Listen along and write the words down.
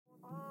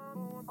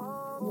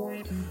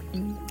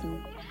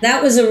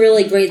That was a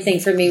really great thing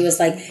for me, was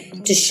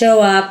like to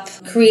show up,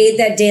 create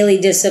that daily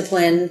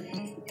discipline,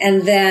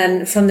 and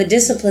then from the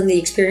discipline, the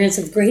experience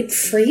of great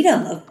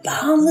freedom, of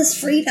boundless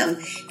freedom.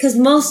 Because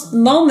most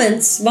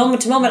moments,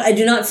 moment to moment, I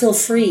do not feel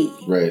free.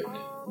 Right.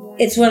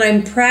 It's when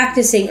I'm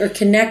practicing or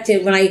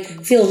connected, when I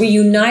feel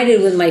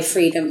reunited with my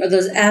freedom, or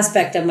those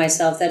aspect of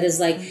myself that is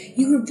like,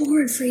 you were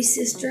born free,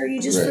 sister.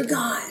 You just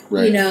forgot,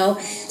 you know?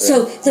 Right.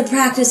 So the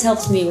practice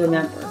helps me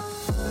remember.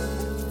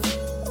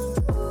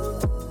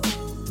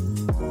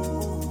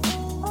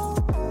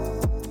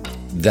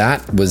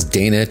 That was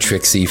Dana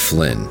Trixie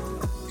Flynn.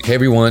 Hey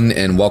everyone,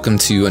 and welcome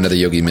to another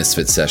Yogi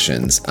Misfit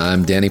Sessions.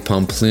 I'm Danny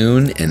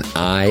Pomploon, and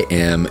I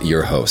am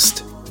your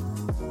host.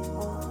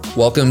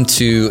 Welcome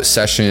to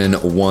session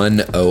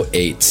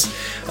 108.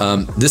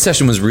 This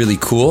session was really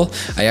cool.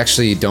 I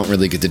actually don't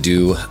really get to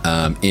do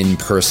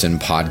in-person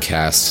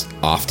podcasts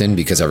often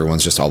because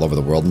everyone's just all over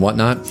the world and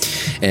whatnot.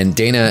 And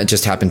Dana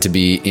just happened to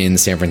be in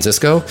San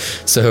Francisco.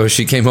 So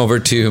she came over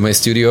to my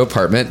studio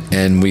apartment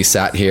and we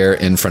sat here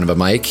in front of a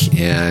mic,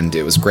 and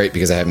it was great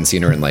because I haven't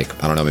seen her in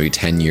maybe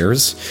 10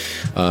 years.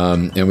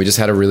 And we just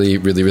had a really,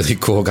 really, really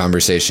cool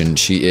conversation.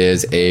 She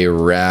is a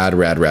rad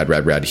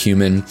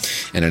human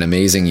and an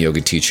amazing yoga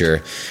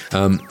teacher.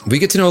 We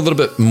get to know a little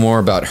bit more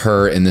about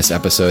her in this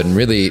episode, and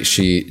really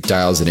she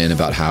dials it in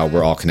about how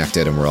we're all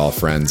connected and we're all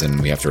friends,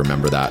 and we have to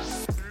remember that.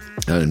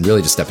 And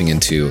really just stepping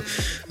into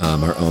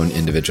our own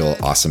individual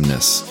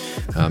awesomeness.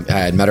 I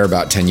had met her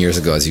about 10 years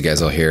ago, as you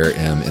guys will hear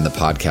in the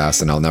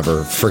podcast, and I'll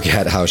never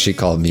forget how she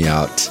called me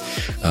out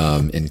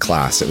in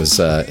class. It was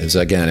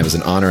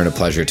an honor and a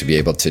pleasure to be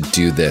able to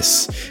do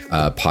this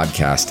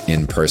podcast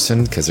in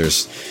person, because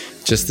there's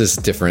just this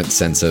different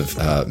sense of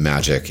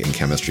magic and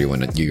chemistry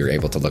when you're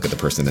able to look at the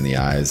person in the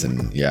eyes.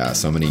 And yeah,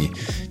 so many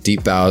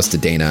deep bows to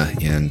Dana.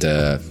 And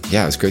it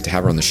was great to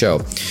have her on the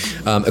show.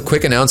 A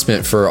quick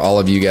announcement for all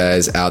of you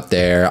guys out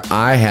there.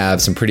 I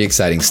have some pretty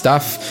exciting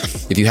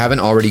stuff. If you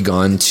haven't already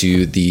gone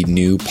to the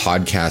new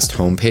podcast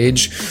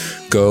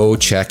homepage, go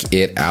check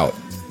it out.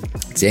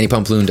 It's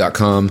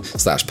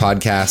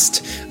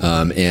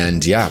DannyPomploon.com/podcast.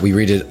 And we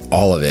redid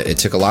all of it. It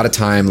took a lot of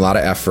time, a lot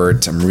of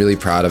effort. I'm really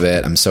proud of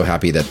it. I'm so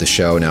happy that the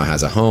show now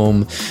has a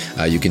home.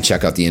 You can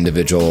check out the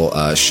individual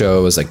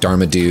shows like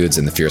Dharma Dudes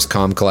and the Fierce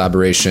Calm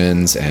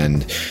collaborations.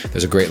 And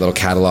there's a great little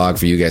catalog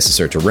for you guys to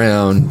search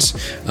around.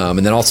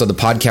 And then also the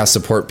podcast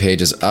support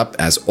page is up.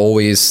 As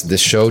always,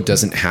 this show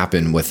doesn't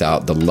happen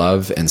without the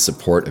love and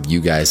support of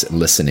you guys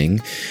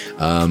listening.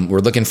 We're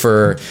looking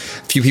for a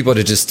few people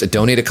to just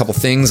donate a couple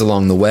things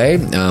along the way.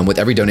 With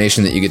every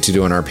donation that you get to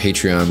do on our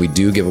Patreon, we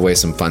do give away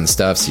some fun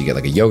stuff. So you get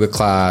like a yoga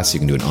class, you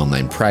can do an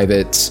online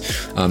private.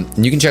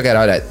 And you can check that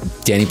out at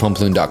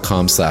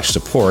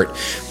DannyPomploon.com/support.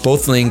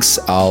 Both links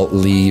I'll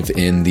leave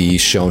in the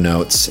show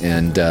notes.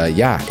 And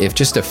if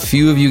just a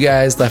few of you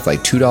guys left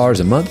like $2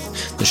 a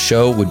month, the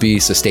show would be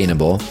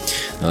sustainable.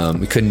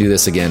 We couldn't do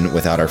this again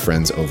without our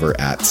friends over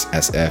at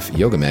SF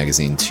Yoga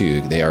Magazine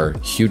too. They are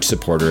huge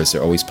supporters.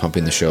 They're always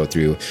pumping the show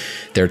through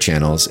their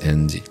channels.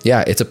 And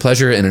it's a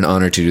pleasure and an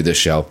honor to do this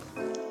show.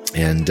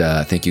 And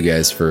thank you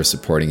guys for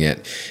supporting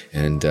it.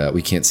 And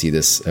we can't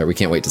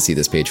wait to see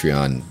this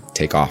Patreon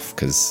take off,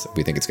 because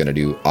we think it's going to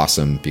do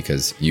awesome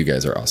because you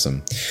guys are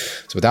awesome.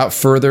 So without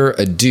further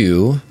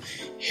ado,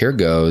 here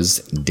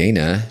goes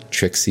Dana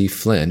Trixie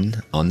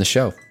Flynn on the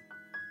show.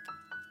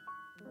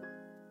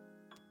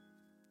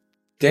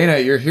 Dana,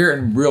 you're here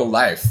in real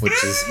life,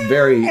 which is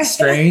very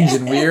strange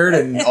and weird,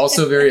 and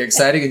also very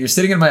exciting. And you're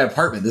sitting in my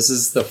apartment. This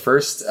is the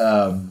first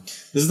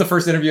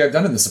interview I've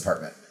done in this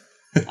apartment.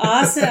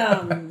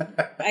 Awesome.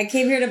 I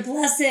came here to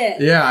bless it.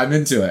 Yeah, I'm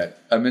into it.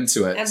 And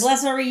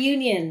bless our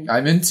reunion.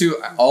 I'm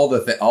into all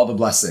the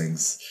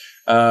blessings.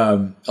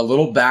 A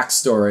little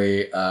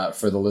backstory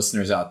for the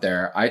listeners out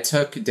there. I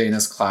took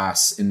Dana's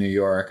class in New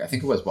York. I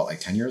think it was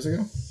 10 years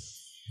ago?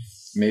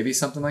 Maybe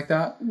something like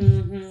that.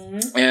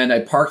 Mm-hmm. And I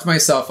parked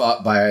myself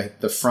up by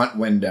the front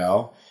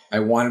window. I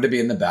wanted to be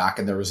in the back,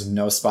 and there was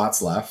no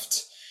spots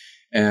left.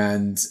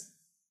 And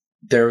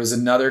there was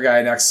another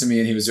guy next to me,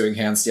 and he was doing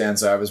handstands,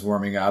 so I was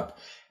warming up.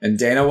 And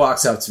Dana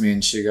walks up to me,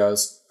 and she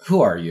goes,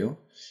 "Who are you?"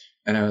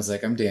 And I was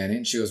like, "I'm Danny."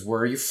 And she goes,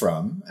 "Where are you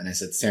from?" And I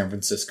said, "San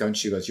Francisco." And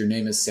she goes, "Your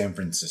name is San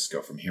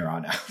Francisco from here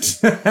on out."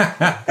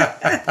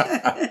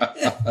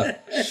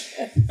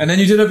 And then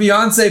you did a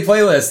Beyonce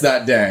playlist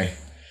that day.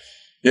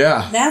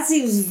 Yeah. That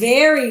seems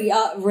very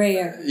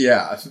rare.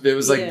 Yeah. It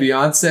was like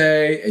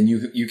Beyonce, and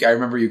I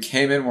remember you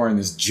came in wearing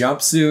this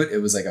jumpsuit. It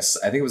was like I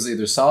think it was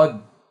either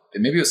solid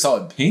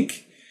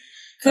pink.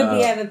 Could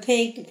be have a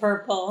pink,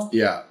 purple.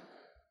 Yeah.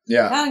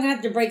 Yeah. I'm going to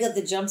have to break out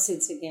the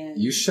jumpsuits again.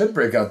 You should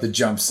break out the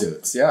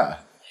jumpsuits. Yeah.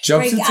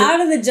 Jump out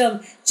of the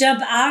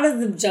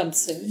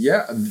jumpsuit.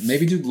 Yeah.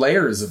 Maybe do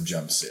layers of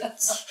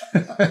jumpsuits.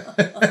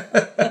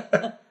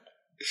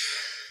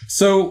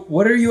 So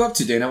what are you up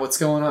to, Dana? What's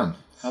going on?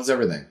 How's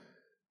everything?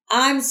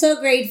 I'm so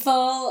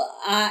grateful.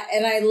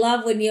 And I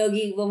love when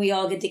we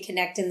all get to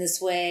connect in this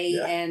way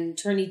and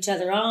turn each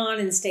other on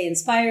and stay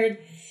inspired.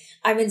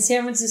 I'm in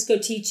San Francisco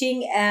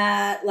teaching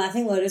at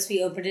Laughing Lotus.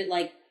 We opened it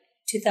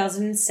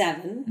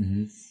 2007.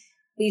 Mm-hmm.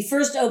 we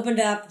first opened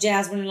up,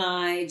 Jasmine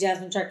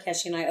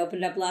Charkeshi and I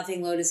opened up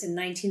Laughing Lotus in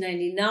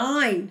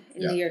 1999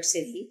 in New York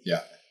City.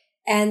 Yeah.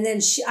 And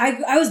then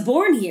I was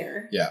born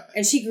here. Yeah.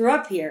 And she grew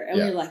up here. And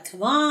we were like,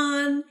 come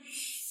on.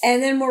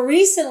 And then more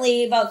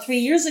recently, about 3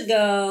 years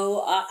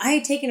ago, I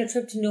had taken a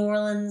trip to New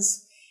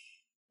Orleans,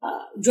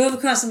 drove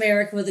across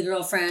America with a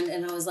girlfriend,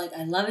 and I was like,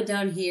 I love it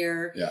down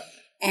here. Yeah.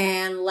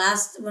 And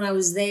when I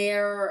was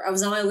there, I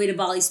was on my way to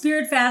Bali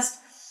Spirit Fest.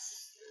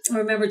 I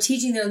remember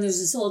teaching there, and there's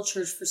this old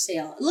church for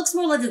sale. It looks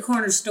more like a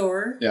corner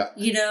store. Yeah.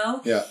 You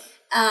know? Yeah.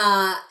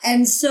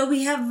 And so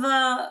we have,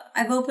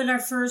 I've opened our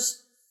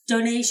first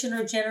donation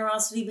or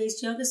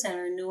generosity-based yoga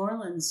center in New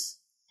Orleans.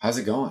 How's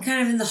it going?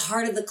 Kind of in the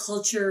heart of the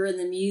culture and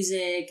the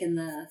music and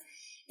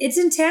it's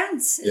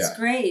intense. It's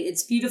great.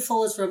 It's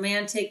beautiful. It's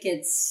romantic.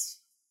 It's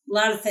a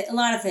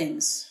lot of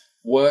things.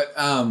 What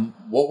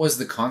was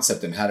the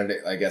concept and how did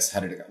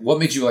it what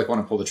made you like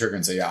want to pull the trigger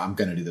and say, yeah, I'm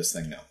going to do this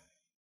thing now?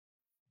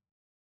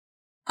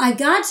 I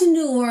got to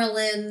New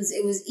Orleans.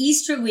 It was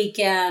Easter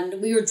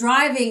weekend. We were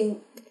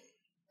driving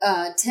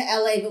to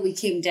LA, but we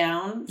came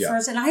down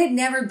first. And I had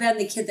never been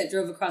the kid that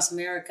drove across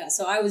America.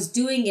 So I was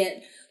doing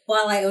it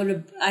while I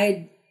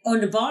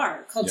owned a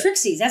bar called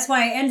Trixie's. That's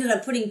why I ended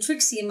up putting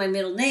Trixie in my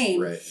middle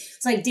name. Right.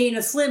 It's like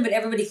Dana Flynn, but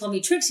everybody called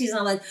me Trixie's. And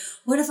I'm like,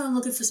 what if I'm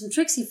looking for some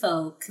Trixie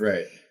folk?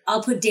 Right.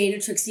 I'll put Dana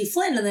Trixie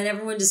Flynn. And then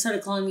everyone just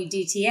started calling me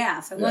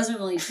DTF. It wasn't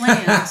really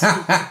planned.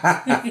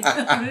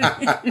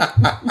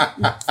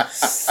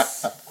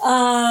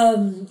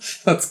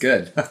 That's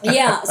good.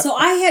 Yeah. So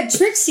I had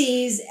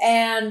Trixie's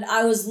and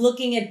I was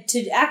looking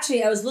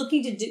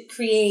to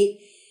create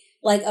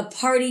like a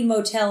party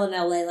motel in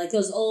LA, like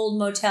those old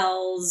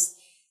motels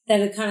that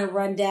had kind of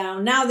run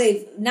down. Now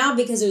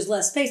because there's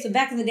less space, but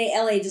back in the day,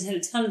 LA just had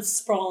a ton of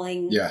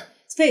sprawling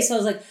space. So I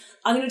was like,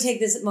 I'm going to take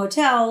this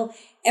motel.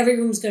 Every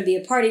room's going to be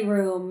a party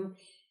room.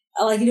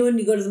 Like, you know, when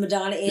you go to the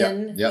Madonna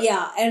Inn?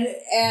 Yeah.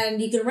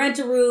 And you can rent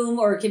a room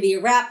or it could be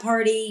a rap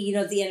party, you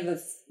know, at the end of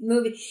a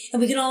movie.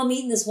 And we can all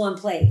meet in this one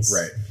place.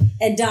 Right.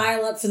 And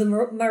dial up for the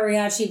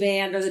mariachi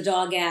band or the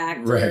dog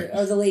act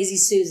or the Lazy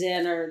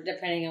Susan or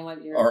depending on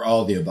what you're... Or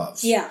all the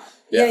above. Yeah.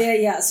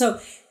 So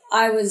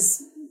I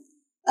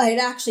had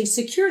actually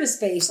secured a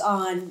space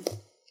on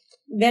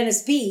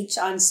Venice Beach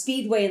on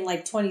Speedway in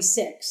like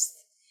 26th.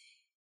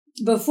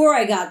 Before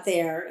I got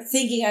there,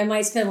 thinking I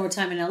might spend more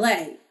time in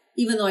LA,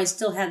 even though I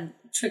still had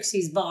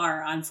Trixie's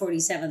Bar on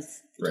 47th,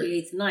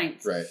 58th, and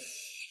 9th. Right.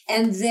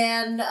 And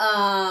then,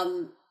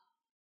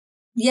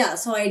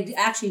 so I'd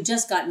actually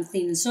just gotten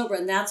clean and sober,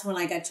 and that's when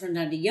I got turned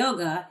on to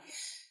yoga.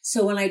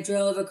 So when I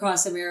drove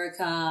across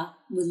America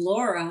with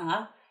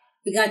Laura,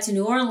 we got to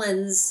New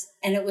Orleans,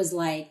 and it was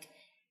like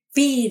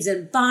beads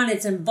and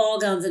bonnets and ball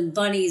gowns and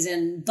bunnies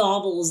and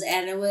baubles,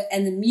 and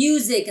the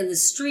music and the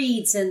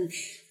streets and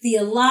the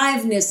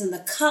aliveness and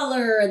the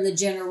color and the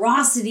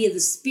generosity of the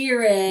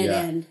spirit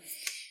and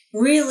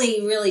really,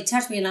 really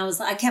touched me. And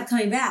I kept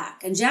coming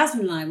back. And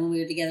Jasmine and I, when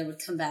we were together,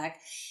 would come back.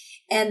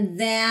 And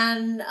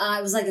then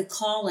it was like a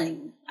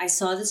calling. I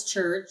saw this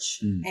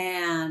church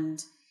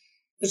and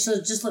which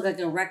just looked like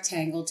a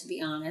rectangle, to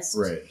be honest.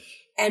 Right.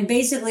 And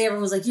basically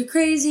everyone was like, you're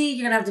crazy.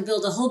 You're going to have to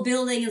build a whole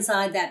building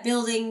inside that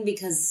building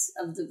because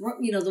of the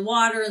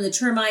water and the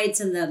termites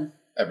and the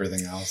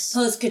everything else.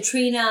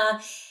 Post-Katrina.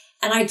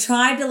 And I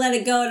tried to let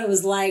it go, and it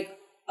was like,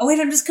 oh, wait,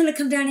 I'm just going to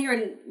come down here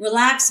and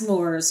relax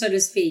more, so to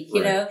speak,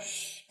 you know?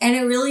 And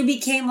it really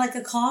became like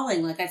a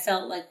calling. Like I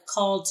felt like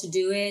called to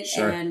do it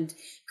and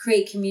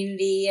create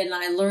community. And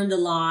I learned a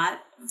lot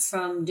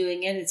from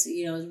doing it. It's,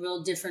 you know, a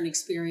real different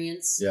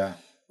experience. Yeah.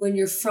 When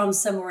you're from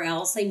somewhere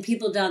else. Like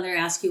people down there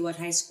ask you what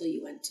high school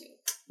you went to.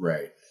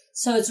 Right.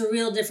 So it's a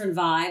real different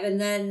vibe. And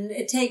then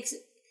it takes...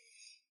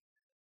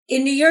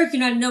 In New York,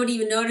 nobody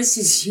even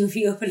notices you if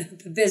you open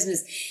up a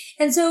business.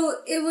 And so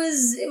it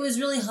was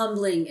really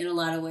humbling in a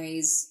lot of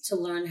ways to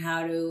learn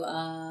how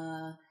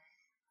to,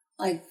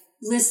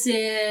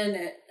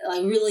 listen,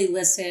 really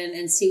listen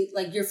and see,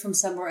 like, you're from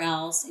somewhere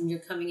else and you're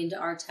coming into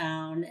our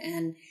town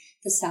and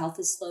the South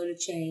is slow to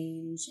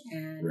change.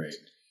 And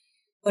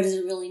what does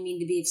it really mean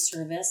to be of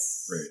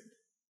service? Right.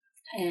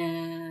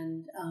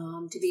 And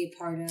to be a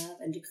part of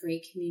and to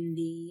create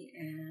community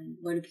and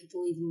what do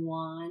people even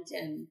want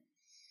and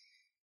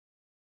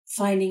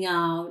finding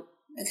out,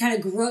 kind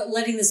of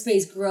letting the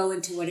space grow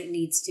into what it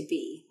needs to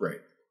be. Right.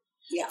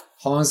 Yeah.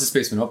 How long has the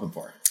space been open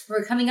for?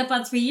 We're coming up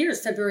on 3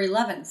 years, February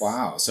 11th.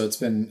 Wow. So it's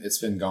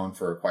been going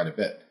for quite a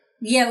bit.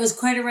 Yeah, it was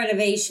quite a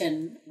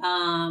renovation.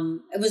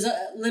 It was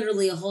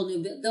literally a whole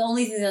new... The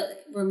only thing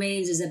that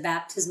remains is a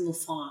baptismal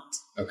font.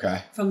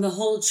 Okay. From the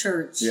whole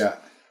church. Yeah.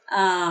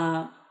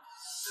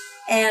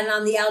 And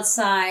on the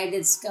outside,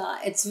 it's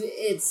got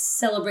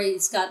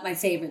my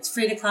favorites: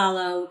 Frida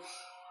Kahlo,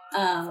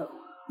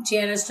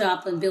 Janis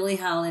Joplin, Billie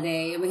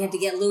Holiday, and we had to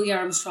get Louis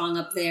Armstrong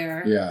up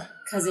there. Yeah.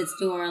 Because it's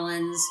New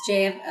Orleans.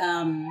 San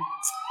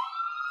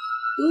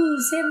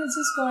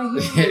Francisco, I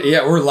hear.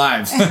 Yeah, we're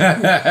live.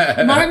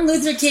 Martin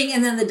Luther King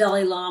and then the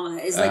Dalai Lama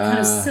is like kind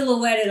of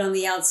silhouetted on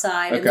the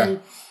outside. Okay. And then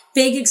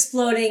big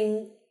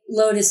exploding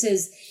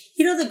lotuses.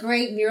 You know the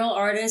great mural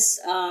artist,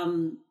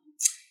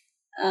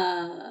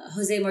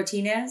 Jose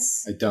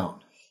Martinez? I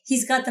don't.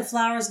 He's got the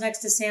flowers next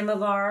to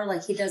Samovar,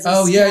 like he does.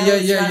 Oh,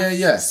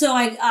 yeah. So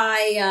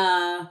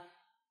I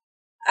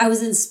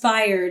was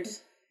inspired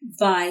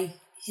by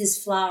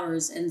his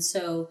flowers, and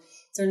so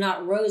they're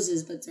not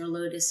roses, but they're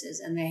lotuses,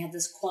 and they have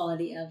this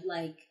quality of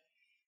like,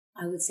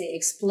 I would say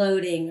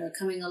exploding or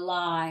coming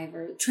alive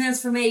or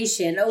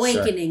transformation,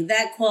 awakening, sure.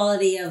 That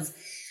quality of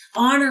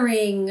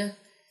honoring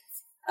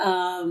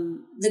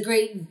the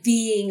great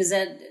beings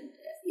that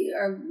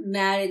are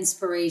mad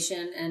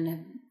inspiration and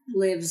have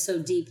lived so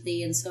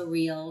deeply and so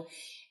real.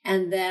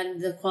 And then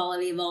the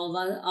quality of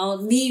all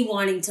of me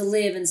wanting to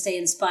live and stay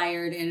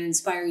inspired and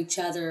inspire each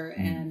other,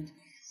 and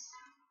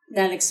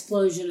that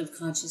explosion of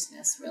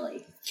consciousness,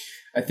 really.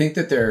 I think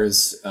that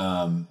there's,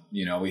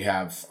 we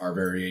have our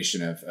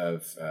variation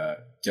of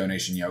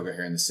donation yoga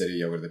here in the city.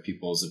 Yoga to the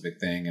people is a big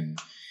thing. And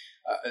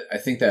I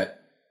think that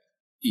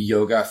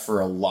yoga for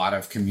a lot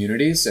of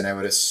communities, and I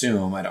would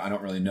assume, I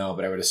don't really know,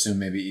 but I would assume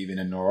maybe even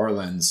in New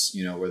Orleans,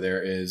 where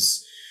there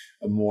is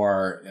a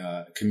more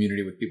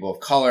community with people of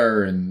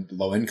color and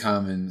low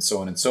income and so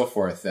on and so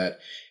forth, that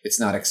it's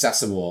not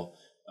accessible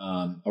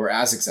or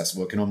as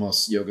accessible.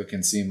 Yoga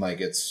can seem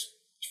like it's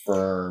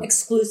for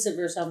exclusive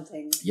or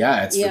something.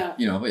 Yeah,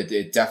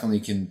 it definitely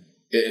can.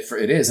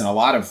 It is in a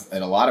lot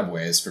of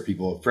ways for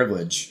people of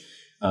privilege.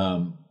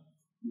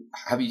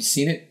 Have you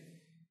seen it?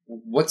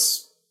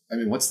 What's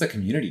the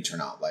community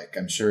turnout like?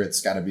 I'm sure it's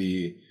got to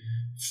be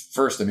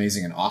first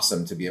amazing and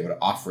awesome to be able to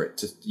offer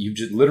it. You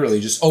just literally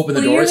just open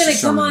the doors. You're going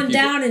to come on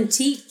down and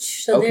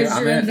teach. So okay, there's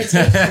your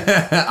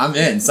invitation. I'm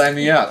in. Sign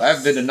me up. I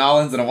haven't been to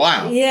Nolans in a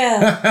while.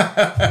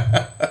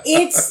 Yeah,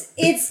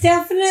 it's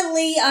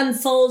definitely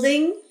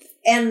unfolding.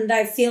 And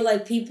I feel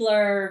like people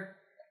are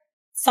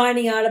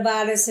finding out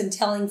about us and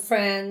telling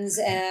friends.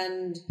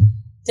 And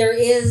there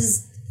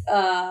is,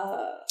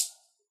 I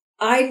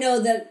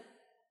know that,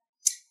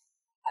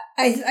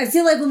 I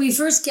feel like when we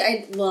first,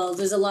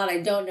 there's a lot I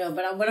don't know,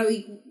 but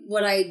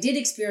what I did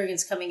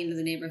experience coming into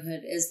the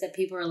neighborhood is that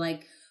people are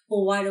like,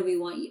 well, why do we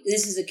want you?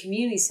 This is a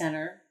community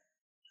center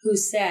who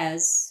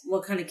says,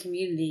 what kind of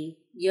community?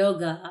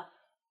 Yoga,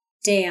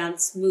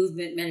 dance,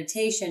 movement,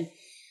 meditation.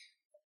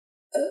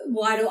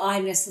 Why do I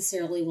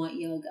necessarily want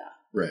yoga?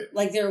 Right.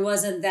 Like there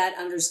wasn't that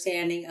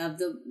understanding of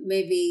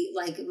maybe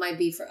like it might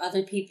be for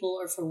other people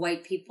or for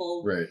white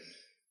people. Right.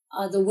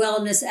 The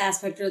wellness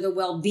aspect or the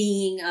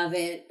well-being of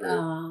it,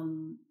 right.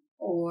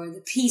 Or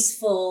the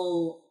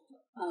peaceful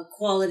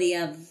quality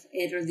of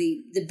it, or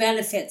the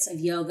benefits of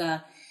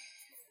yoga.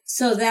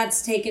 So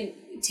that's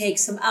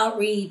takes some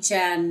outreach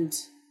and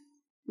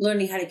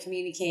learning how to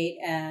communicate,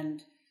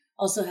 and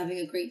also having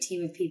a great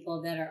team of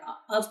people that are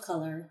of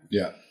color.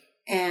 Yeah.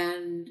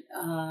 And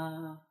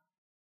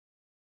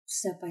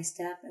step by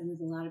step, and with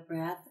a lot of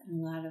breath and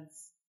a lot of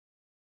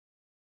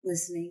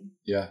listening.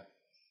 Yeah.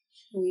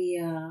 We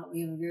have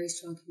a very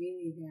strong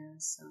community there,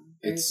 so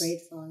very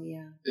grateful.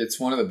 Yeah. It's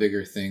one of the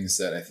bigger things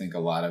that I think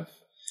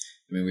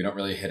we don't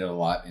really hit it a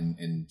lot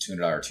in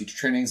 $200 teacher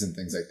trainings and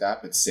things like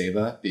that, but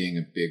Seva being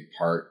a big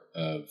part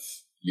of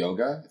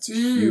yoga, it's a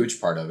huge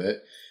part of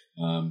it.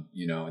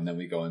 And then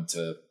we go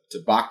into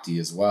Bhakti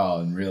as well.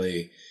 And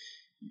really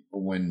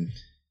when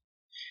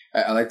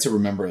I like to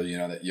remember,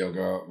 that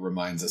yoga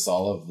reminds us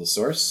all of the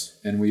source,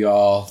 and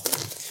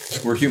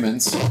we're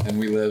humans, and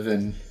we live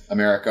in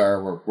America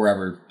or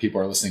wherever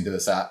people are listening to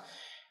this at.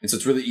 And so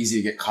it's really easy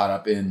to get caught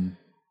up in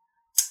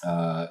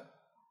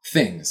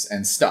things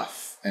and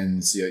stuff,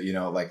 and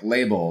like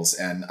labels.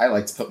 And I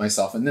like to put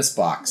myself in this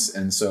box.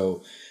 And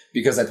so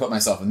because I put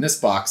myself in this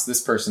box,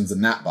 this person's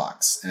in that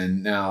box,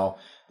 and now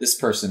this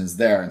person is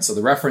there. And so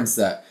the reference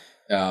that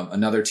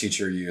another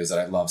teacher used that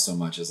I love so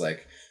much is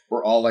like,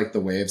 we're all like the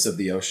waves of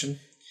the ocean,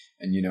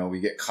 and we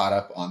get caught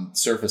up on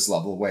surface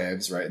level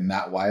waves, right? And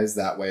why does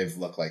that wave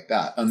look like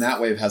that? And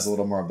that wave has a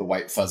little more of the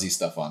white fuzzy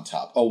stuff on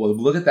top. Oh, well,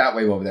 look at that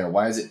wave over there.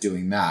 Why is it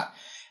doing that?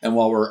 And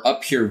while we're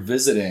up here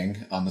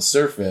visiting on the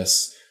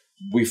surface,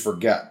 we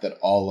forget that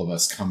all of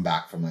us come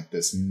back from like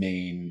this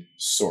main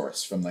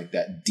source, from like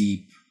that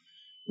deep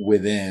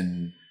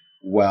within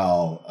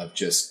well of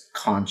just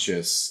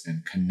conscious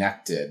and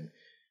connected.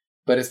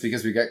 But it's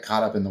because we get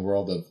caught up in the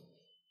world of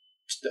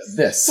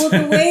this. Well,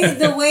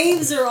 the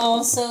waves are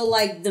also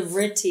like the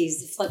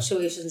vrittis, the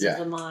fluctuations of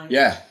the mind.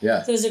 Yeah.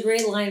 There's a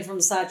great line from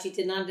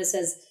Satchitananda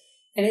says,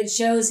 and it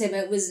shows him.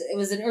 It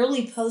was an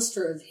early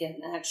poster of him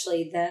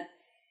actually that.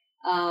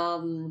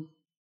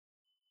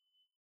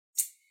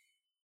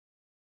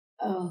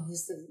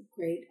 Who's the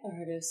great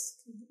artist?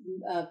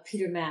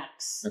 Peter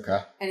Max. Okay.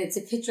 And it's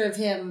a picture of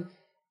him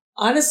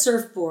on a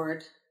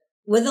surfboard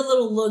with a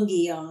little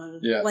lungi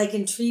on, like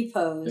in tree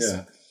pose.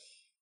 Yeah.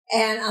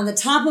 And on the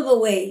top of a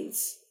wave.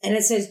 And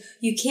it says,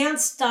 you can't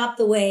stop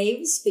the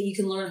waves, but you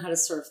can learn how to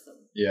surf them.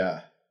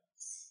 Yeah.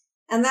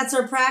 And that's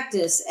our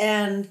practice.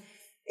 And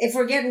if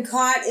we're getting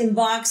caught in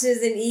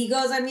boxes and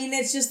egos,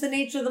 it's just the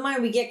nature of the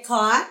mind. We get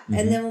caught. Mm-hmm.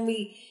 And then when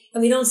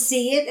we don't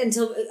see it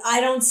until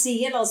I don't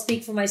see it, I'll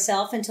speak for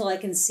myself until I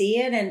can see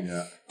it. And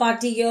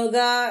Bhakti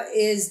yoga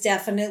is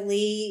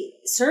definitely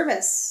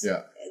service.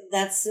 Yeah.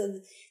 that's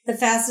the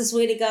fastest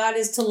way to God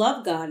is to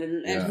love God.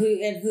 And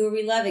who are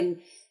we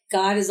loving?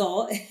 God is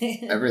all.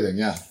 Everything,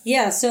 yeah.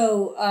 Yeah,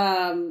 so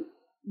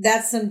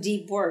that's some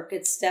deep work.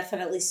 It's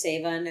definitely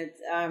seva, and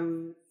it's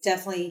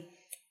definitely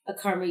a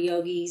karma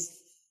yogi,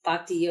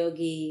 bhakti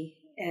yogi,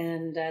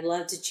 and I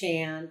love to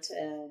chant.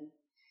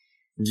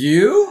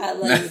 You? I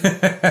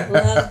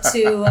love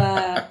to.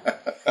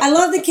 I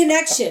love the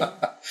connection.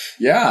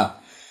 Yeah.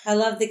 I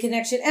love the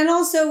connection, and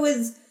also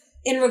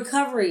in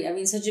recovery. I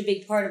mean, such a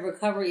big part of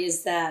recovery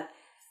is that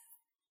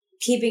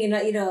keeping,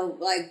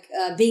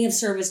 being of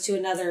service to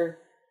another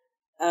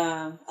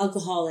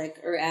alcoholic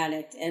or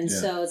addict, and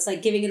so it's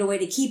like giving it away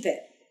to keep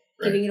it,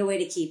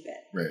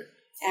 Right.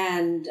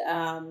 And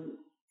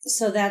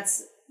so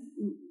that's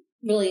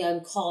really,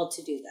 I'm called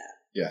to do that.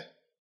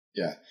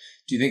 Yeah.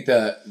 Do you think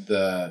that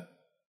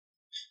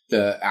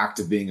the act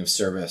of being of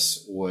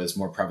service was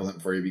more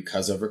prevalent for you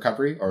because of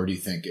recovery, or do you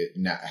think it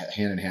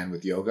hand in hand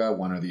with yoga,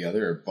 one or the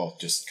other, or both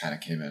just kind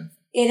of came in?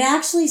 It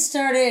actually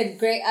started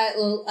great.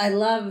 I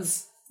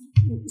love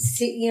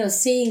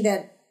seeing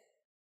that.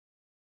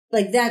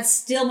 Like, that's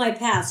still my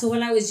path. So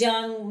when I was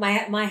young,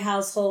 my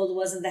household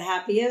wasn't the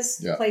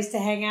happiest place to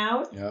hang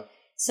out. Yeah.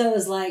 So it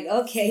was like,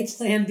 okay,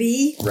 plan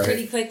B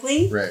pretty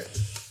quickly. Right.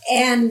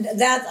 And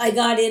that I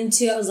got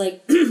into, I was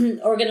like,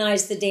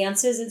 organized the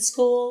dances at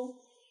school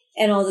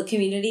and all the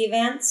community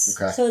events.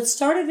 Okay. So it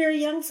started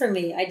very young for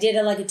me. I did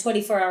a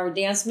 24-hour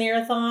dance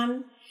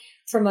marathon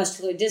for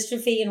muscular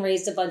dystrophy and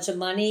raised a bunch of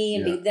money.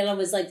 And then I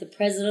was like the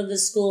president of the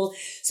school.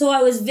 So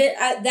I was,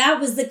 that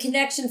was the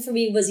connection for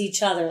me, was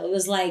each other. It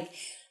was like,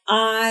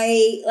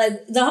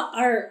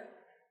 our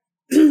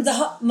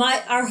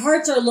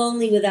hearts are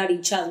lonely without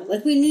each other.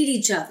 Like, we need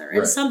each other.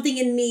 And something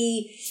in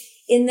me,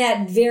 in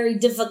that very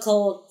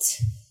difficult,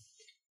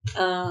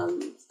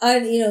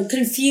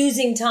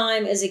 confusing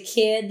time as a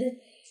kid,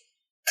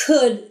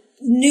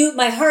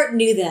 my heart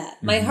knew that.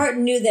 Mm-hmm. My heart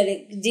knew that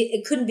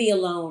it couldn't be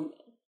alone,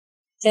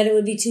 that it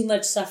would be too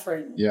much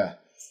suffering. Yeah.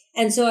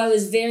 And so I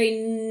was very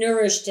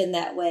nourished in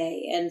that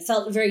way and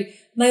felt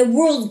my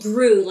world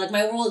grew, like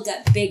my world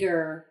got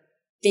bigger,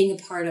 being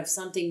a part of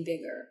something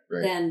bigger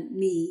than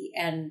me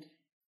and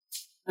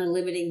my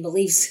limiting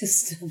belief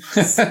systems.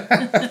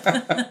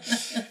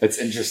 It's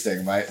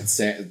interesting.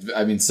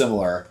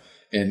 Similar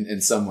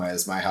in some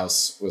ways. My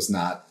house was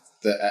not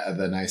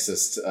the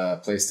nicest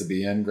place to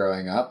be in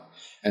growing up.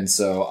 And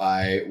so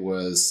I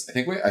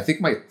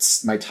think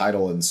my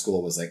title in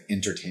school was like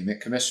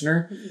entertainment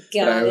commissioner.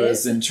 I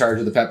was in charge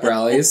of the pep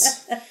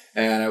rals.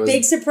 And I was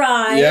big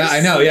surprise. Yeah, I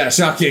know. Yeah,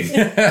 shocking.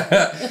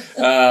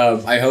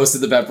 I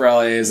hosted the pep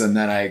rallies, and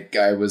then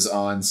I was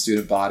on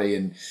student body,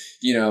 and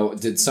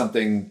did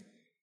something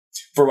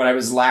for what I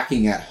was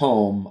lacking at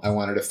home. I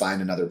wanted to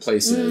find in other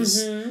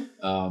places, and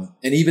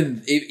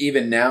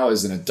even now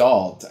as an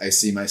adult, I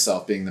see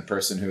myself being the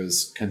person who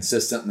is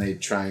consistently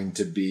trying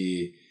to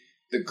be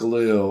the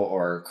glue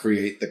or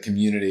create the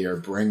community or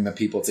bring the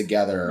people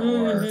together,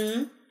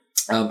 or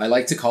I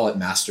like to call it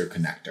master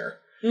connector.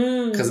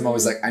 Because I'm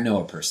always like, I know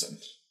a person.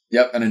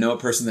 Yep, and I know a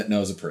person that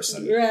knows a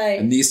person. Right.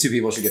 And these two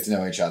people should get to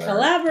know each other.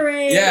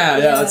 Collaborate. Yeah.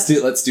 Let's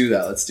do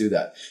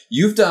that.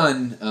 You've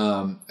done.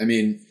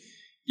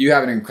 You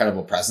have an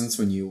incredible presence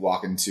when you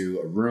walk into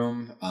a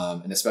room,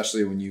 and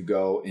especially when you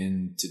go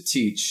in to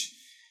teach.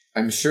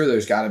 I'm sure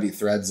there's got to be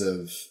threads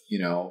of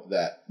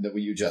that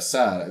what you just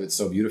said. It's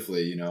so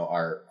beautifully.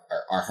 Our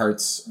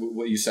hearts.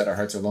 What you said. Our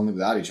hearts are lonely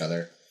without each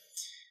other.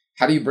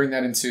 How do you bring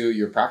that into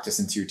your practice,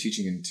 into your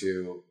teaching,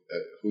 into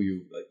who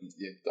you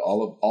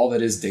all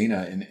that is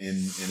Dana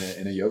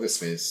in a yoga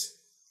space?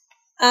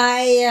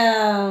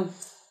 I'm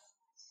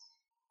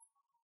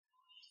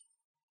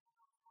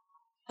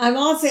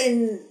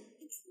often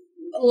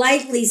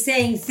likely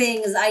saying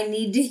things I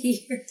need to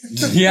hear.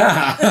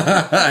 Yeah,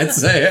 I'd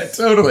say it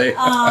totally.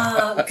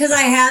 Because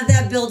I have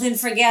that built-in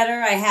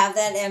forgetter. I have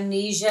that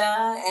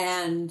amnesia,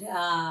 and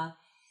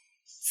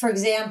for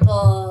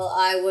example,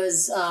 I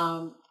was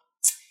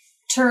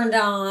turned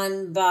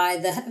on by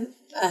the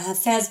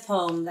Hafez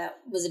poem that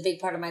was a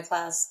big part of my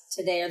class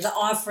today, or the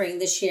offering,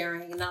 the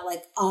sharing, not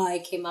like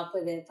I came up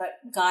with it, but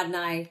God and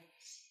I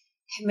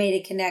made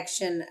a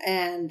connection.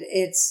 And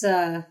it's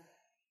the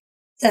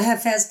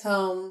Hafez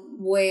poem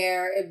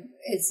where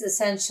it's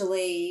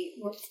essentially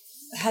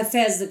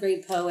Hafez, the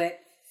great poet.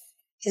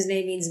 His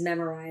name means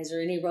memorizer,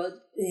 and he wrote,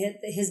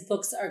 his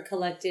books are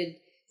collected.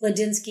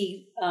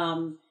 Ladinsky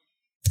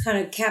kind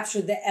of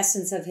captured the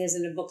essence of his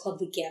in a book called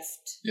The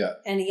Gift. Yeah.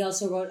 And he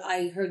also wrote,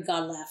 I Heard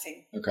God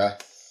Laughing. Okay.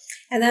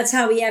 And that's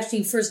how we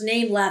actually first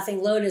named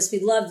Laughing Lotus. We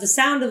loved the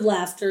sound of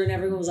laughter, and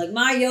everyone was like,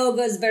 my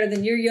yoga is better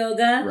than your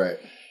yoga. Right.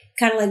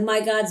 Kind of like my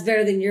God's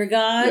better than your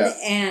God. Yeah.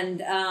 And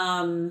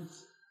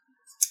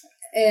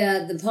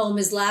the poem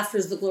is laughter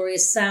is the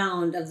glorious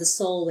sound of the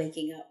soul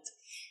waking up.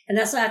 And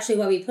that's actually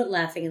why we put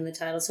laughing in the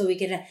title, so we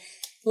could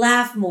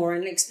laugh more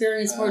and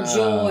experience more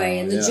joy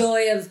and the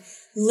joy of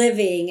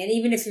living. And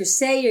even if you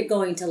say you're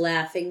going to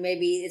laughing,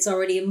 maybe it's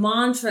already a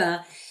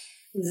mantra.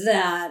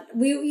 That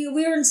we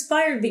were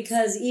inspired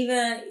because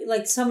even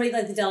like somebody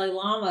like the Dalai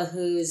Lama,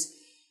 who's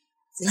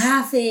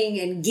laughing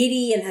and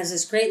giddy and has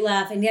this great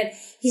laugh, and yet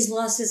he's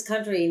lost his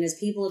country and his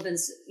people have been,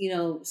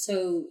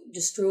 so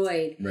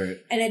destroyed. Right.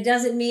 And it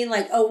doesn't mean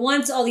like, oh,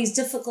 once all these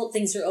difficult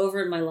things are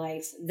over in my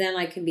life, then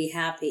I can be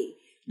happy.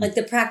 Like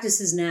the practice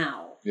is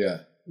now. Yeah.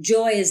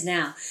 Joy is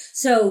now.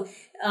 So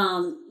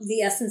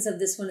the essence of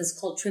this one is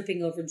called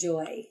tripping over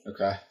joy.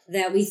 Okay.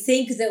 That we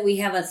think that we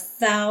have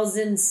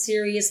 1,000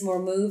 serious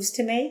more moves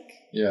to make.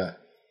 Yeah.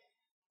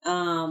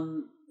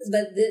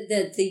 But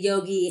the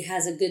yogi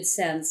has a good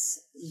sense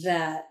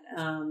that,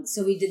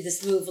 so we did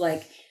this move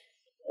like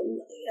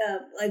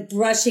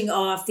brushing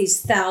off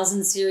these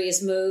 1,000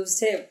 serious moves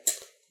to,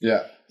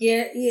 Yeah.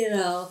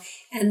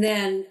 and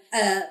then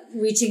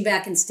reaching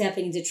back and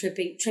stepping into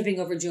tripping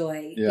over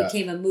joy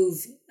became a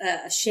move,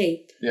 a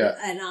shape,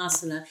 an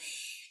asana.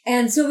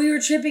 And so we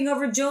were tripping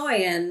over joy,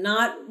 and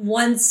not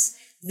once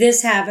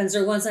this happens,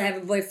 or once I have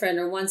a boyfriend,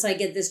 or once I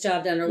get this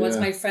job done, or once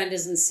my friend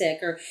isn't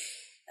sick, or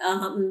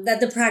that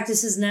the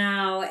practice is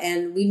now,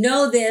 and we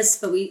know this,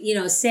 but we,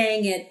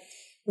 saying it,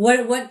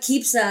 what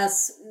keeps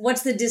us,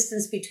 what's the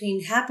distance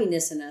between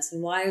happiness and us,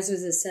 and why is there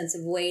this sense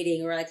of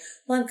waiting, or like,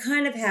 well, I'm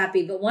kind of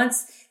happy, but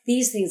once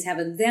these things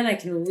happen, then I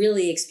can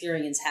really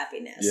experience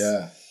happiness.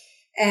 Yeah.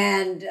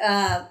 And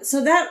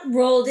so that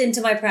rolled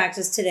into my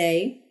practice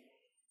today,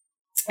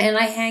 and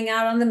I hang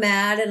out on the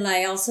mat, and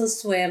I also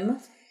swim,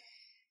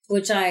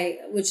 which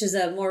is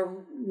a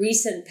more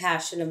recent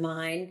passion of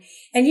mine,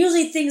 and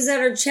usually things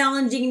that are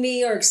challenging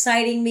me or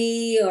exciting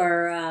me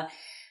or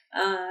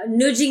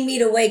nudging me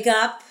to wake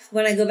up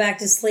when I go back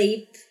to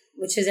sleep,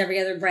 which is every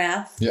other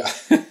breath. Yeah.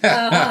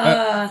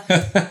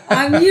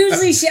 I'm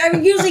usually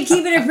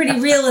keeping it pretty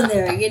real in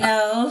there,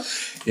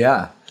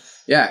 Yeah.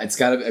 Yeah. It's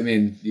gotta,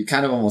 you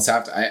kind of almost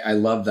have to, I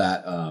love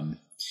that.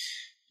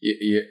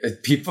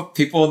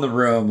 People in the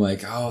room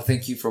like, oh,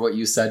 thank you for what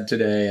you said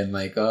today. And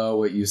like, oh,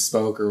 what you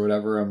spoke or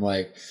whatever. I'm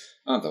like,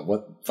 I don't know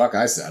what the fuck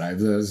I said.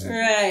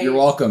 Right. You're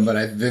welcome. But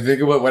I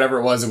think about whatever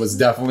it was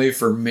definitely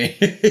for me.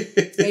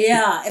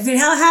 Yeah. If it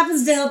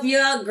happens to help you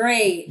out,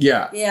 great.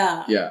 Yeah.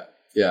 Yeah. Yeah.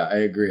 Yeah. I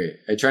agree.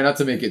 I try not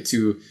to make it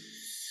too,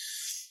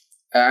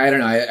 I don't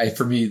know.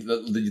 For me,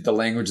 the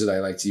language that I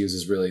like to use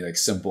is really like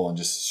simple and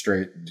just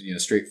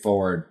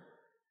straightforward.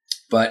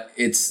 But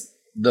it's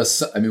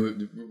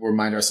we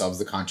remind ourselves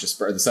the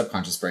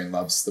subconscious brain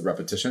loves the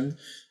repetition.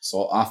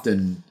 So I'll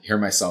often hear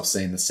myself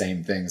saying the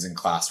same things in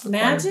class for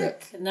quite a bit.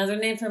 Magic. Another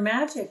name for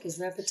magic is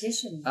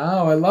repetition.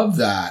 Oh, I love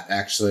that.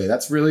 Actually,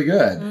 that's really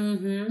good.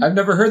 Mm-hmm. I've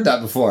never heard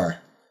that before.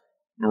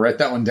 I'm gonna write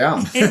that one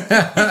down.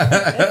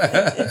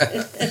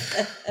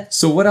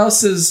 So what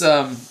else is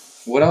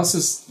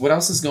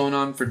going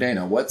on for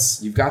Dana?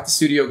 You've got the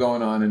studio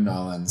going on in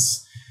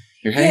Nolens.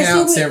 You're hanging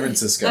out in San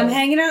Francisco. I'm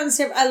hanging out in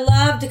San Francisco. I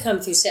love to come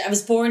through. I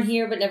was born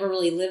here, but never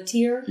really lived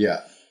here.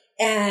 Yeah.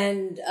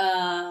 And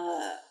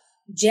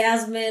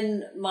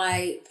Jasmine,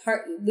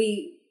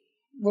 we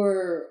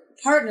were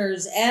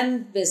partners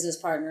and business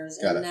partners,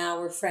 and now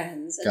we're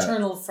friends,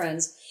 eternal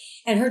friends.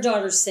 And her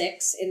daughter's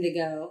 6,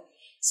 Indigo.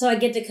 So I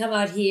get to come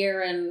out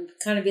here and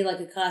kind of be like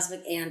a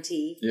cosmic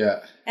auntie.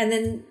 Yeah. And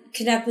then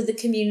connect with the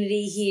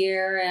community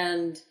here.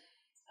 And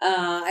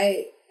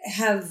I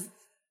have...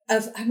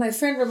 my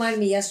friend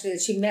reminded me yesterday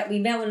that we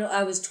met when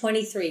I was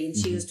 23 and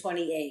she was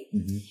 28.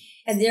 Mm-hmm.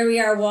 And there we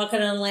are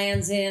walking on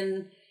Land's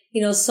End,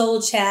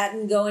 soul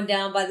chatting, going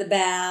down by the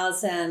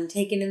baths and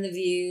taking in the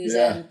views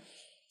and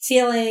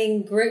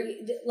feeling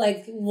great,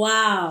 like,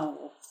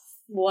 wow,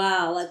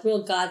 like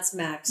real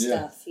Godsmack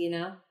stuff,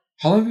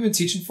 How long have you been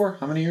teaching for?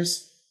 How many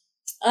years?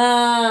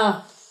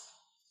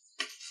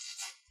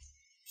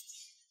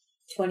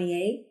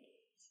 28.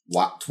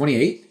 Wow,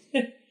 28?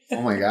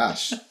 Oh my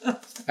gosh.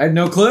 I had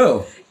no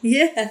clue.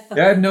 Yeah. I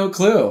had no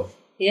clue.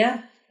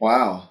 Yeah.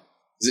 Wow.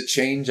 Does it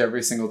change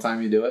every single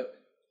time you do it?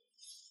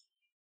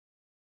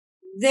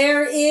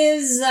 There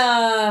is,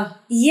 the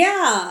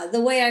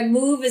way I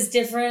move is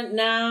different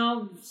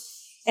now.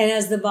 And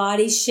as the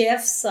body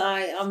shifts,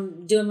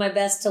 I'm doing my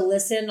best to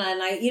listen.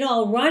 And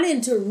I'll run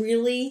into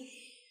really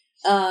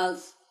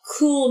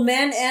cool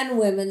men and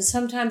women.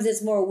 Sometimes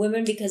it's more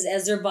women because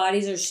as their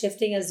bodies are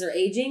shifting, as they're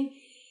aging,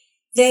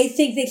 they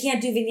think they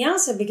can't do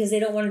vinyasa because they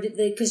don't want to do,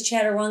 because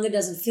chaturanga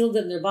doesn't feel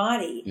good in their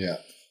body. Yeah.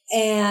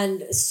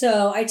 And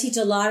so I teach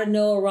a lot of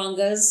no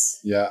arangas.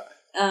 Yeah.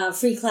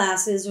 Free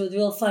classes with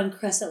real fun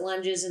crescent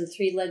lunges and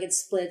 3-legged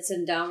splits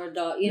and downward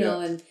dog,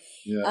 and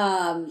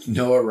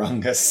no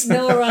arangas.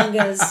 No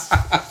arangas.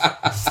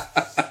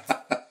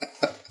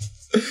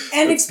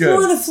 And that's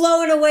explore the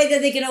flow in a way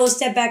that they can always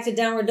step back to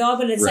downward dog.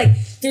 But it's like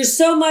there's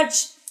so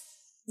much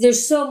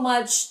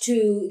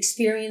to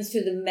experience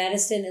through the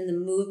medicine and the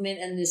movement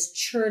and this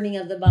churning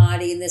of the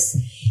body and this.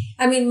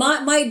 I mean,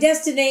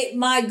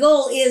 my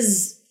goal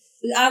is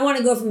I want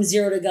to go from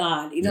 0 to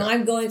God.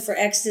 I'm going for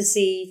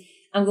ecstasy.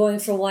 I'm going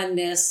for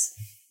oneness.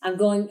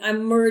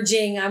 I'm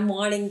merging. I'm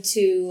wanting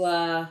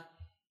to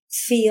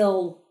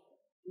feel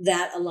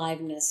that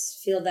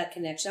aliveness, feel that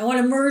connection. I want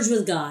to merge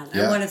with God.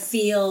 Yeah. I want to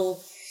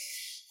feel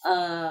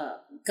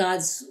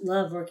God's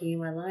love working in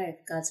my life,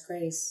 God's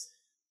grace.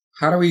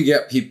 How do we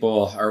get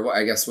people, or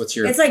I guess what's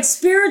your... It's like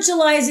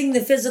spiritualizing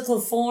the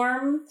physical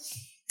form,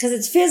 because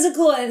it's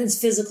physical and it's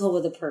physical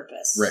with a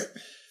purpose. Right.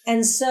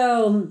 And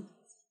so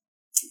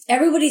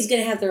everybody's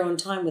going to have their own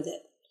time with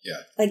it. Yeah.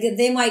 Like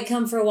they might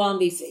come for a while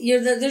and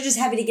they're just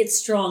happy to get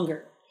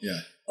stronger. Yeah.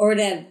 Or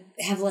to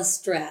have less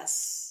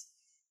stress.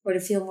 Or to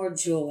feel more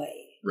joy.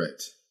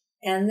 Right.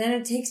 And then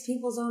it takes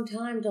people's own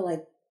time to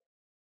like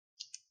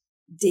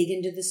dig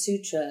into the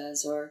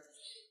sutras or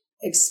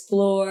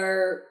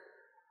explore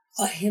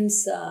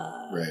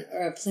ahimsa, right,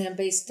 or a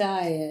plant-based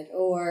diet,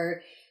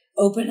 or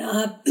open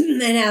up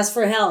and ask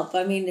for help.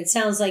 I mean, it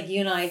sounds like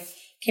you and I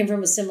came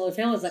from a similar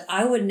family. It's like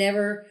I would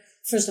never,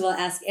 first of all,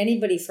 ask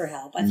anybody for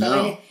help. I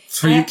thought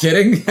Are you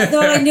kidding? I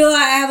thought I knew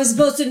I was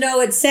supposed to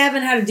know at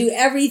 7 how to do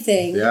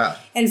everything,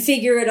 and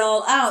figure it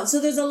all out. So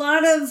there's a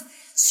lot of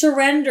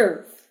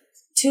surrender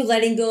to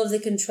letting go of the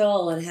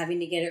control and having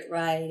to get it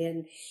right.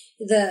 And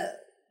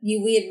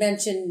we had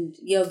mentioned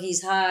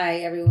Yogi's High,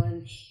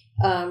 everyone.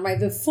 Right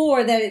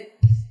before that,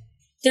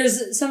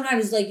 there's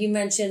sometimes, like you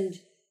mentioned,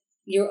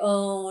 your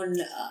own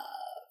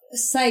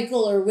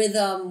cycle or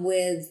rhythm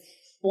with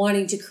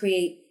wanting to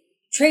create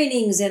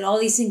trainings and all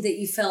these things that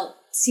you felt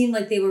seemed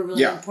like they were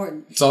really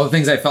important. It's all the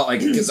things I felt like,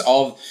 because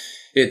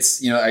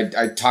it's,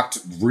 I talked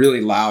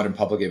really loud and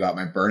publicly about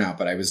my burnout,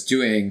 but I was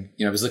doing,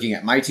 I was looking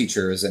at my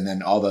teachers and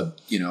then all the,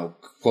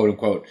 quote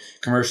unquote,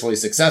 commercially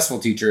successful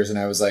teachers. And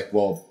I was like,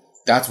 well,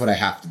 that's what I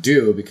have to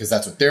do because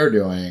that's what they're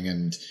doing.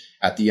 And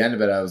at the end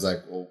of it, I was like,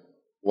 well,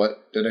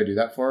 what did I do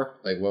that for?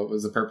 Like, what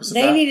was the purpose of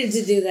that? They needed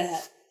to do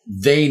that.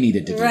 They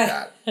needed to do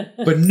that.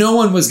 But no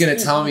one was going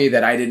to tell me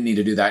that I didn't need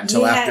to do that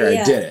until after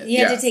I did it.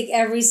 You had to take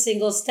every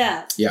single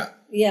step. Yeah.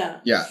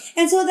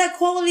 And so that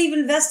quality of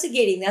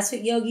investigating, that's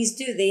what yogis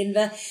do. They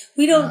invest.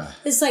 We don't,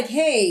 it's like,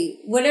 hey,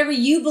 whatever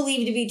you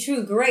believe to be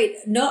true, great.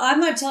 No, I'm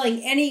not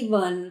telling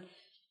anyone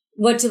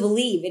what to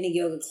believe in a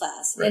yoga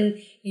class. Right.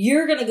 And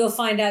you're going to go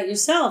find out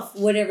yourself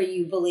whatever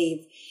you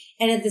believe.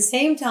 And at the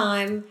same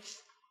time,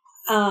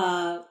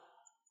 I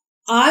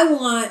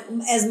want,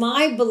 as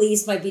my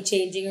beliefs might be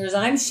changing or as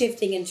I'm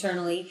shifting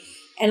internally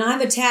and I'm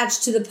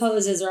attached to the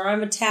poses or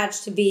I'm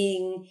attached to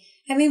being,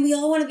 we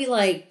all want to be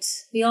liked.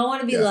 We all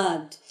want to be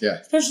loved. Yeah.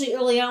 Especially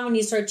early on when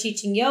you start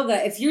teaching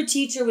yoga. If your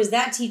teacher was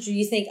that teacher,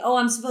 you think, oh,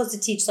 I'm supposed to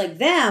teach like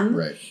them.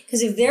 Right.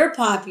 Because if they're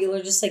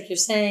popular, just like you're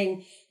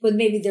saying, with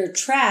maybe their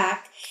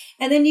track,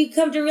 and then you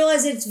come to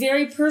realize it's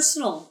very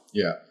personal.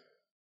 Yeah.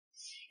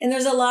 And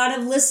there's a lot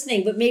of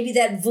listening, but maybe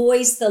that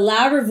voice, the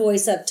louder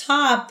voice up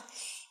top,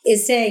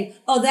 is saying,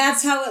 oh,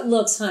 that's how it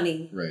looks,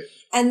 honey. Right.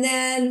 And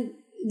then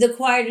the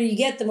quieter you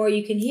get, the more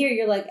you can hear.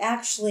 You're like,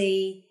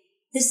 actually,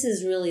 this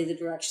is really the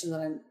direction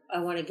that I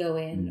want to go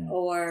in.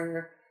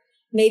 Or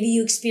maybe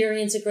you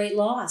experience a great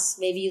loss.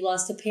 Maybe you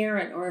lost a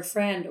parent or a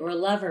friend or a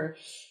lover.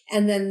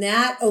 And then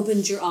that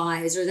opened your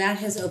eyes, or that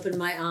has opened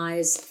my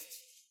eyes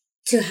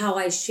to how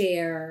I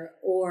share,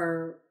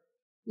 or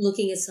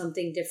looking at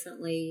something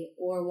differently,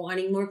 or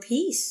wanting more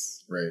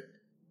peace. Right.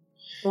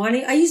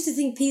 I used to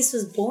think peace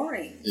was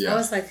boring. Yeah. I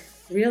was like,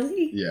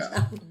 really?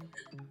 Yeah.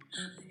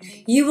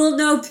 You will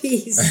know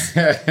peace.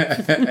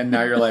 And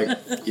now you're like,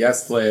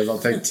 yes, please, I'll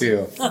take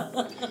 2.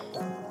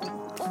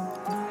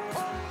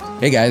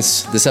 Hey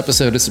guys, this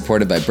episode is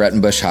supported by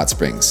Breitenbush Hot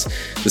Springs.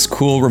 This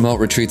cool remote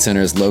retreat center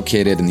is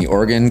located in the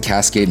Oregon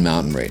Cascade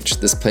Mountain Range.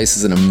 This place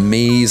is an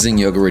amazing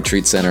yoga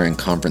retreat center and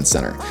conference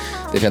center.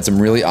 They've had some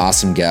really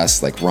awesome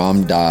guests like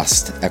Ram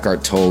Dass,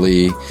 Eckhart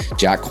Tolle,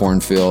 Jack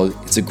Kornfield.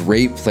 It's a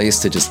great place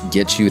to just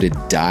get you to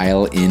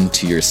dial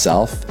into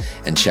yourself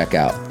and check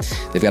out.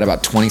 They've got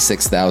about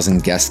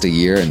 26,000 guests a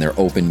year and they're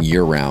open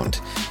year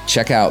round.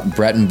 Check out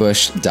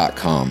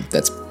breitenbush.com.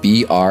 That's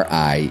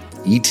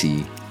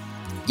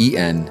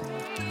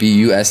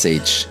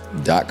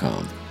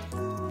BRIETENBUSH.com.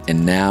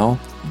 And now,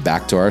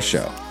 back to our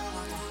show.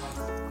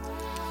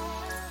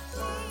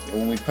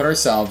 When we put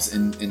ourselves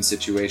in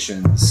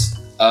situations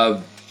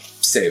of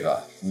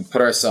seva, when we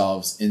put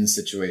ourselves in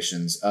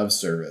situations of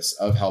service,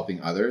 of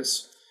helping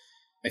others,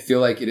 I feel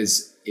like it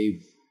is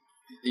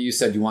you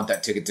said you want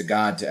that ticket to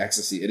God, to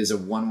ecstasy. It is a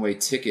one-way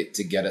ticket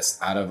to get us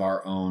out of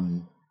our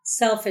own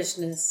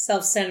selfishness,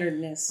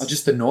 self-centeredness.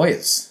 Just the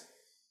noise,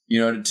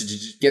 to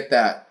get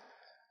that,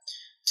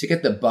 to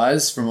get the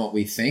buzz from what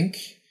we think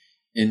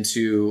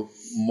into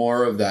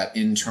more of that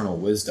internal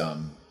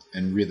wisdom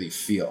and really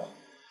feel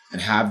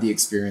and have the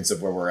experience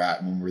of where we're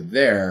at. And when we're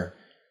there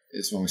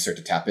is when we start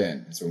to tap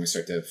in. It's when we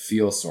start to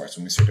feel source,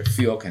 when we start to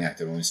feel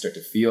connected, when we start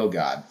to feel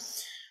God,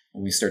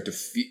 when we start to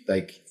feel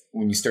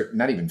when you start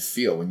not even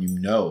feel, when you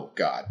know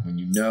God, when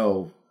you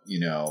know,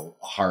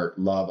 heart,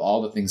 love,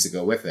 all the things that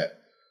go with it.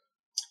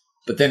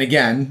 But then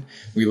again,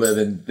 we live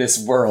in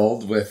this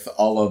world with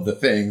all of the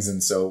things.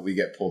 And so we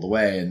get pulled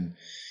away and,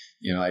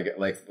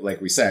 like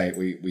we say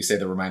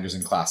the reminders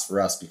in class for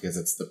us because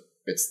it's the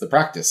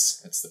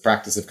practice. It's the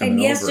practice of coming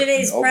over. And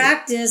yesterday's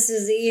practice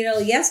is,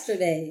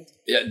 yesterday.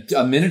 Yeah,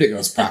 a minute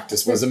ago's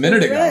practice was a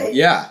minute ago. Right.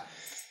 Yeah.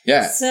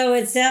 Yeah. So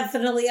it's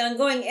definitely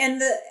ongoing.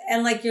 And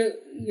like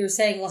you're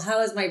saying, well, how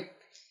has my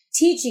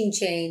teaching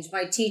changed?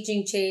 My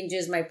teaching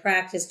changes, my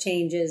practice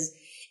changes.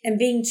 and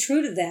being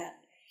true to that.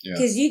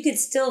 Because you could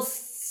still,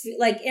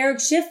 like Eric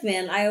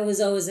Schiffman, I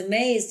was always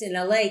amazed in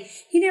LA,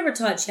 he never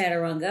taught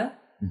Chaturanga.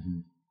 Mm-hmm.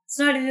 It's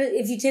not,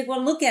 if you take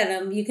one look at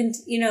him, you can,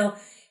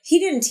 he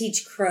didn't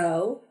teach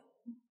crow,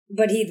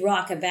 but he'd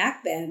rock a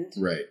backbend.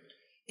 Right.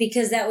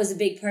 Because that was a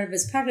big part of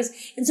his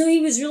practice. And so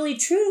he was really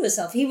true to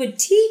himself. He would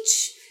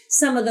teach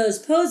some of those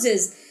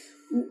poses,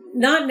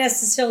 not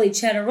necessarily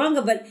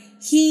Chaturanga, but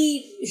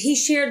he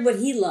shared what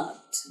he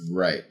loved.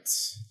 Right.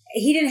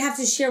 He didn't have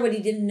to share what he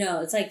didn't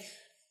know. It's like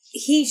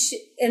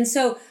and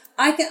so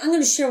I'm going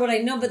to share what I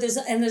know, but there's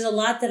a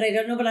lot that I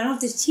don't know, but I don't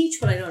have to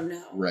teach what I don't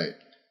know. Right.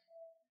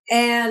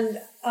 And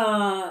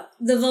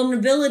the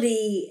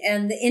vulnerability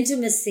and the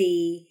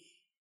intimacy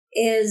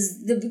has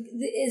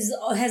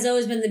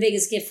always been the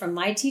biggest gift from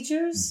my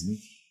teachers. Mm-hmm.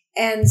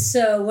 And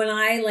so when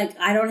I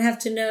don't have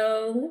to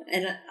know,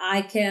 and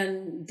I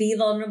can be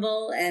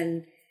vulnerable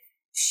and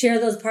share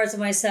those parts of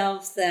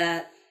myself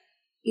that,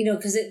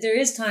 because there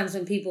is times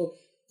when people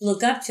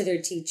look up to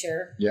their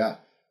teacher. Yeah.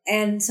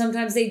 And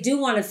sometimes they do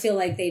want to feel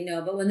like they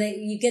know, but when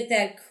you get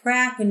that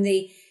crack, when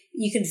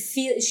you can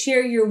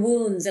share your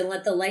wounds and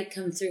let the light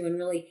come through and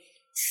really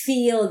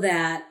feel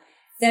that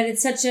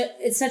it's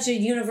such a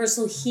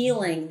universal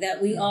healing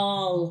that we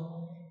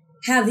all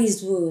have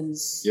these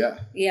wounds. Yeah.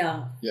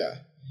 Yeah. Yeah.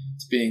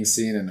 It's being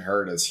seen and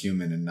heard as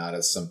human and not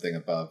as something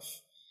above,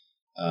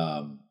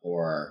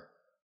 or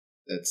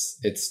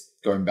it's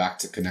going back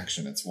to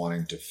connection. It's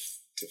wanting to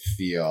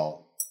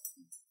feel,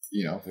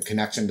 the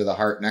connection to the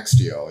heart next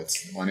to you.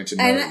 It's wanting to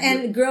know.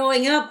 And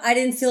growing up, I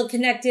didn't feel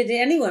connected to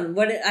anyone.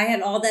 I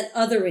had all that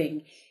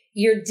othering.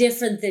 You're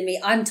different than me.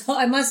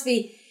 I must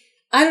be.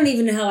 I don't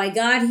even know how I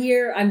got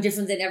here. I'm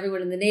different than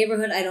everyone in the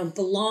neighborhood. I don't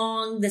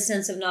belong, the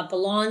sense of not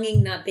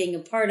belonging, not being a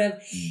part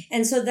of.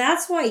 And so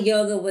that's why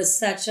yoga was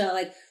such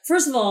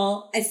first of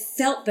all, I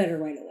felt better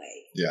right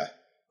away. Yeah.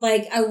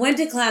 I went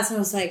to class and I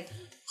was like,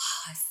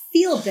 I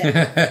feel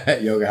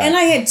better. Yoga. And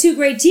I had two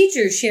great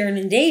teachers, Sharon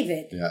and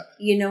David,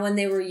 yeah. When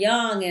they were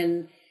young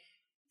and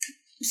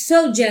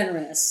so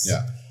generous.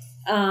 Yeah.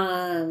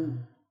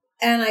 And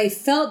I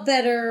felt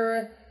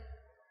better.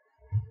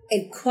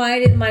 It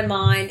quieted my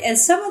mind. And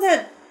some of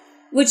that,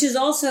 which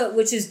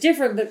is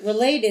different but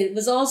related,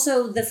 was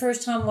also the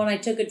first time when I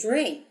took a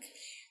drink.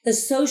 The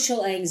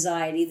social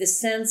anxiety, the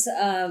sense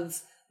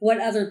of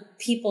what other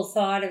people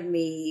thought of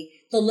me,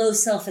 the low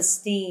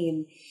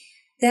self-esteem,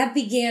 that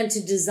began to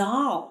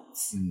dissolve.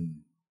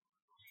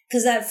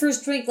 Because that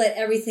first drink let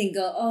everything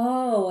go,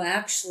 oh,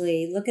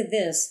 actually, look at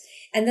this.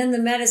 And then the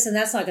medicine,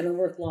 that's not going to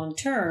work long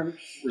term.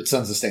 It's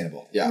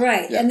unsustainable. Yeah.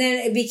 Right. Yeah. And then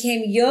it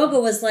became yoga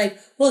was like,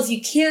 well, if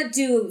you can't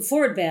do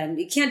forward bend,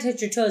 you can't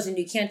touch your toes and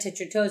you can't touch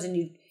your toes and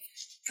you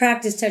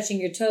practice touching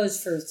your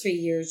toes for 3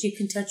 years, you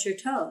can touch your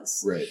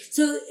toes. Right.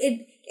 So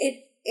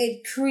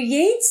it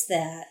creates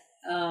that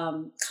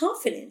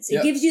confidence.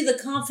 It gives you the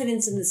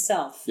confidence in the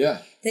self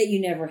that you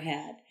never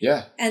had.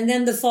 Yeah. And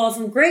then the fall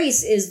from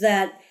grace is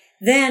that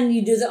then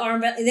you do the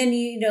arm, then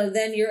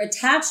then you're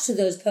attached to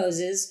those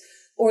poses,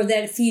 or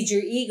that feeds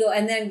your ego.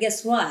 And then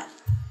guess what?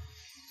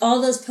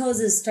 All those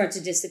poses start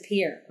to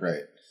disappear.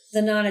 Right.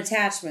 The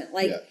non-attachment.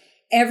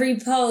 Every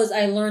pose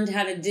I learned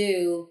how to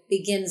do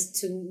begins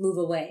to move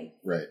away.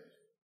 Right.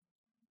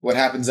 What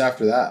happens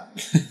after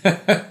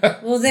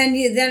that? Well, then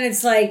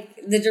it's like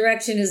the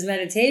direction is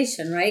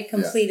meditation, right?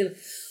 Complete.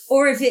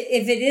 Or if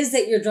it is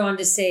that you're drawn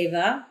to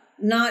seva,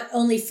 not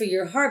only for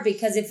your heart,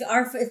 because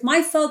if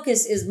my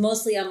focus is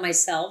mostly on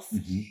myself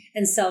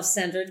and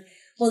self-centered,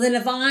 well, then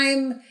if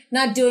I'm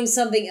not doing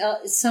something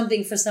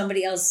for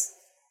somebody else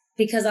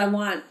because I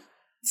want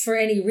for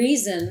any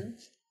reason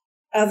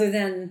other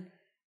than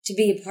to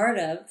be a part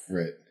of,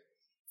 right?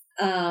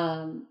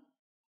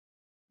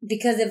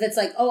 Because if it's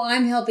like, oh,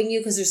 I'm helping you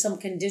because there's some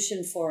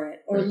condition for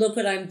it, or look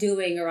what I'm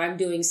doing, or I'm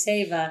doing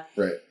seva,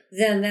 right?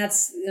 Then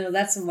that's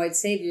some white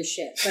savior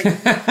shit. But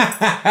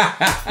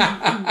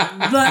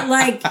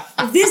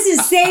this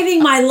is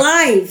saving my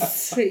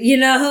life.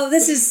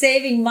 This is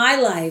saving my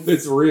life.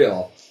 It's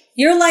real.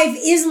 Your life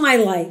is my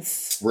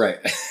life. Right.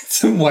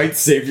 Some white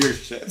savior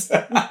shit.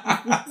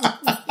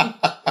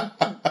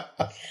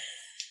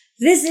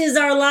 This is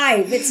our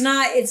life. It's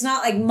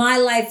not like my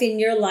life in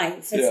your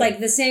life. It's like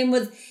the same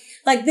with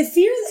the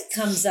fear that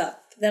comes up.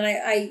 That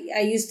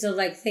I used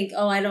to think,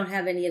 oh, I don't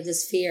have any of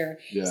this fear.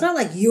 Yeah. It's not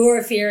like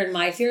your fear and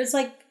my fear. It's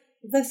like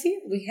the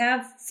fear. We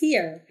have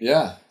fear.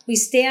 Yeah. We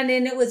stand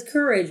in it with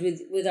courage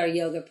with our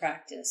yoga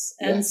practice.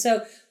 And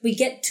so we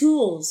get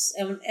tools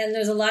and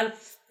there's a lot of,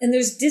 and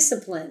there's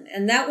discipline.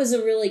 And that was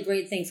a really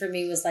great thing for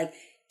me, was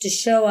to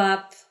show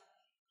up,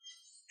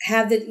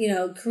 have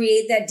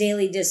create that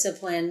daily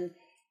discipline.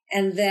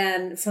 And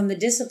then from the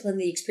discipline,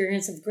 the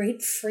experience of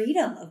great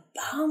freedom, of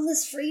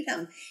boundless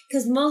freedom.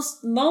 Because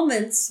most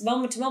moments,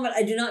 moment to moment,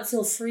 I do not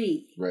feel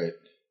free. Right.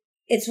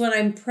 It's when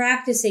I'm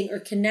practicing or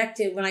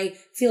connected, when I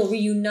feel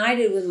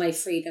reunited with my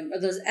freedom, or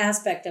those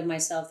aspect of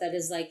myself that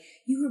is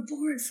you were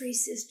born free,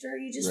 sister.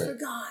 You just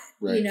forgot,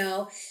 right.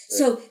 Right.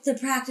 So the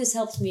practice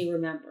helps me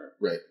remember.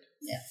 Right.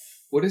 Yeah.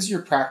 What does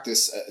your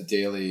practice,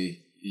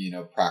 daily,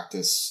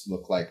 practice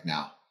look like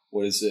now?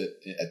 What is it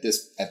at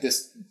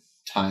this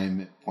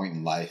time point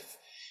in life?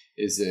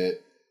 Is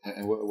it,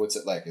 and what's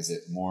it like? Is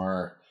it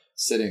more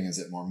sitting? Is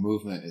it more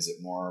movement? Is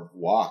it more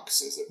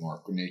walks? Is it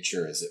more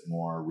nature? Is it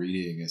more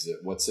reading?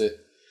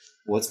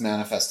 What's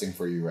manifesting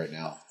for you right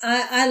now?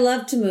 I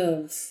love to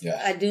move. Yeah.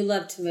 I do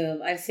love to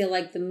move. I feel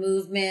like the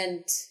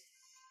movement,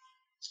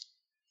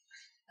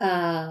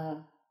 I've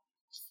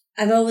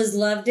always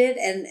loved it,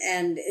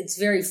 and it's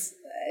very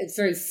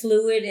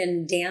fluid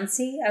and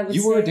dancey, I would say.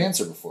 You were a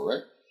dancer before,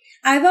 right?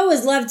 I've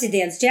always loved to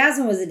dance.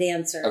 Jasmine was a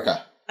dancer. Okay.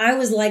 I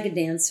was like a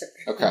dancer.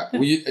 Okay.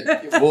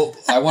 Well,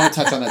 I want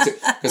to touch on that too.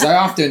 Because I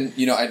often,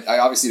 I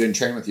obviously didn't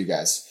train with you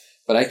guys,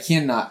 but I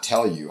cannot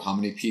tell you how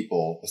many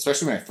people,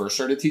 especially when I first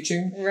started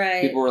teaching,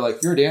 right? People were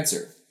like, "You're a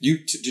dancer.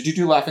 Did you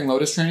do Laughing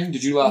Lotus training?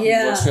 Did you Laughing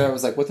Lotus training?" I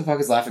was like, "What the fuck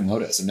is Laughing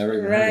Lotus? I've never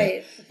even heard of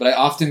it." But I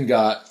often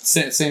got,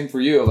 same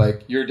for you,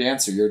 like, "You're a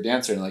dancer. You're a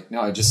dancer." And like,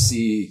 no, I just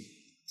see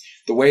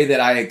the way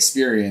that I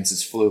experience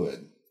is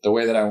fluid. The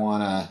way that I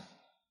want to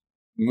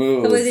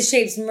move. The way the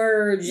shapes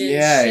merge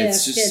and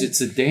shift. It's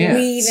a dance.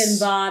 Weave and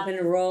bob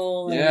and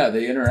roll.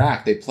 They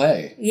interact. They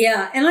play.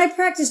 Yeah. And I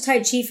practiced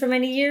Tai Chi for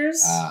many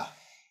years.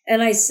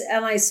 And I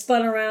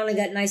spun around and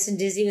got nice and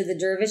dizzy with the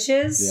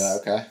dervishes. Yeah,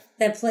 okay.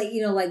 That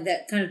play, like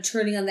that kind of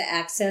turning on the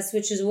axis,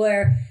 which is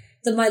where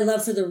my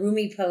love for the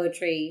Rumi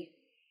poetry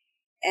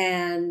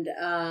and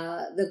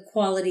the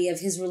quality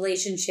of his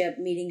relationship,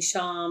 meeting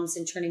Shams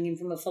and turning him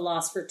from a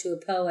philosopher to a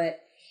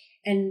poet,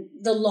 and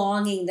the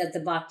longing that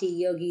the Bhakti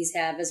yogis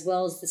have, as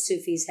well as the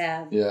Sufis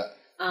have. Yeah.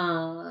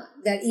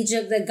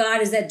 That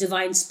God is that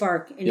divine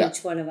spark in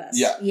each one of us.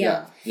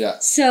 Yeah.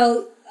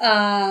 So,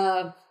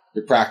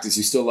 your practice,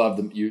 you still love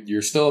them.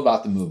 You're still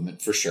about the movement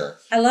for sure.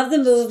 I love the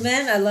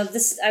movement. I love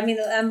this. I mean,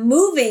 I'm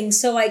moving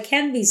so I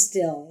can be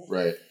still.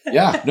 Right.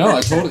 Yeah. No,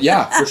 I totally,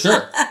 for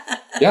sure.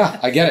 Yeah,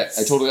 I get it.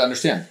 I totally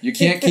understand. You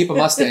can't keep a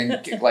Mustang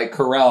like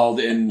corralled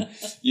in,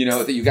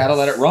 you got to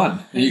let it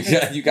run.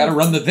 You got to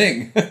run the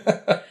thing.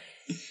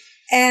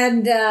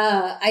 And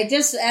I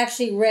just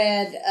actually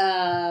read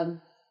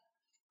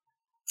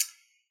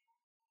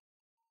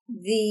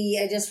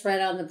I just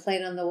read on the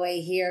plane on the way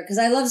here, because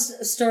I love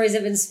stories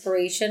of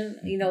inspiration.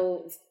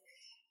 What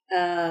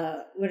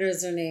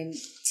is her name?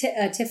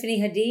 Tiffany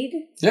Hadid.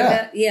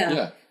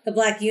 Yeah. The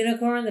Black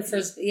Unicorn. The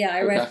first. Yeah,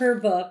 I read her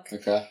book.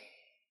 Okay.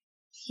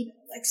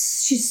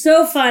 She's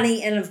so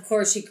funny, and of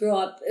course she grew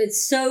up.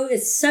 It's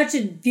such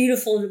a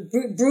beautiful,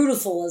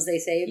 brutal, as they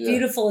say,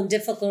 beautiful and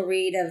difficult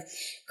read of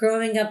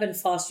growing up in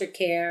foster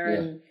care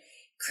and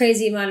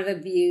crazy amount of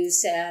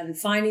abuse, and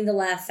finding the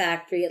Laugh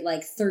Factory at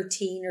like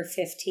 13 or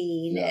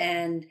 15,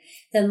 and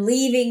then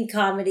leaving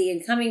comedy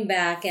and coming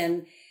back,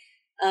 and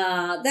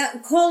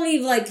that quality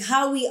of like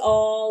how we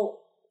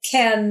all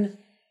can,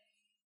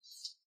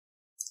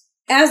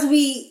 as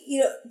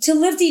we to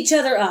lift each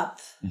other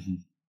up. Mm-hmm.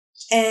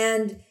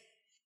 And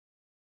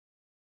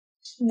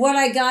what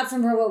I got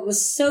from her, what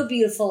was so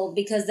beautiful,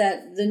 because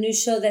that the new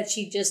show that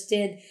she just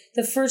did,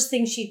 the first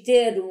thing she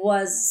did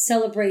was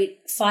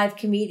celebrate 5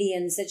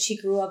 comedians that she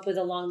grew up with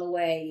along the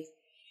way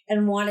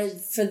and wanted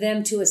for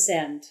them to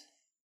ascend.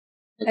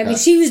 Okay. I mean,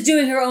 she was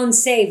doing her own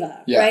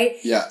seva, right?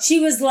 Yeah. She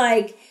was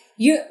like,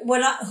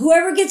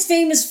 whoever gets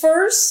famous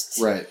first,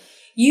 right?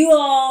 You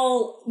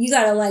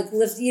gotta like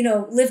lift,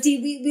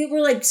 we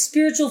were like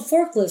spiritual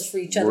forklifts for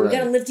each other. Right. We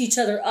gotta lift each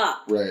other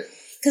up. Right.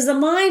 Because the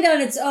mind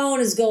on its own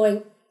is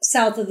going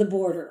south of the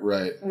border.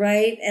 Right.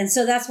 Right? And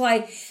so that's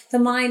why the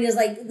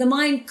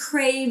mind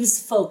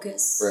craves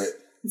focus. Right.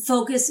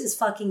 Focus is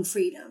fucking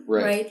freedom.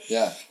 Right?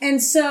 Yeah.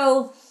 And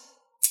so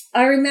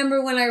I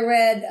remember when I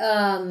read,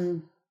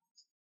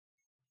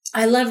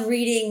 I love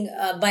reading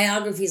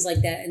biographies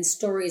like that and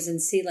stories,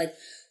 and see like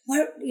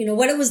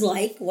what it was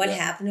like, what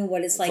happened, and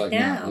what it's like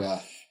now.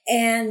 Yeah.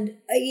 And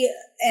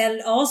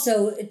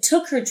also it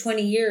took her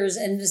 20 years,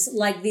 and just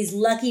like these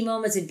lucky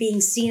moments of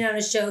being seen on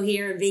a show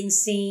here and being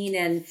seen,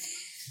 and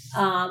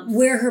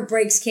where her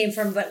breaks came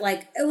from. But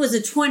like, it was a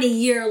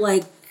 20-year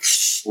like,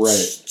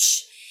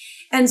 right.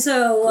 And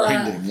so,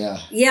 grinding,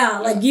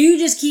 like you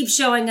just keep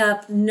showing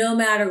up no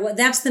matter what.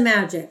 That's the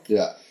magic.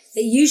 Yeah.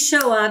 That you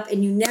show up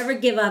and you never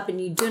give up and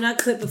you do not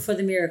quit before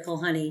the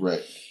miracle, honey.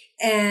 Right.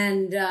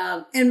 And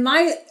that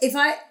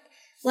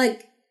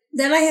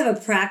I have a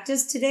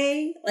practice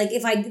today, like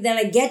that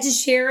I get to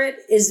share it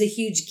is a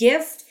huge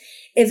gift.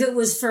 If it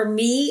was for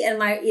me and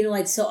my,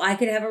 so I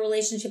could have a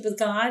relationship with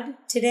God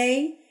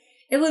today,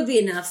 it would be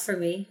enough for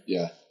me.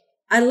 Yeah.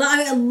 I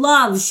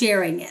love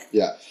sharing it.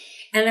 Yeah.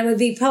 And it would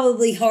be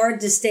probably hard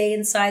to stay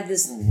inside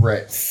this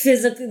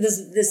physical,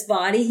 this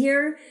body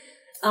here.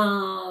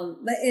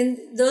 But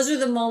those are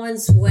the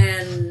moments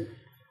when,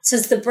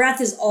 since the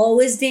breath is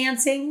always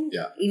dancing,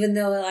 even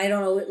though I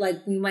don't know,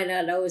 like we might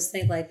not always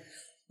think like,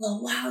 well,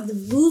 wow, the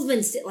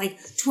movement's like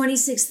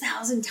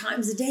 26,000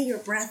 times a day, your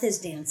breath is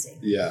dancing.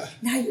 Yeah.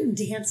 Now you're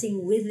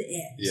dancing with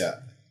it. Yeah.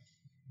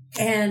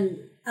 And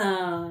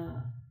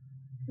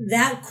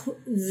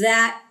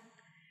that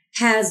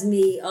has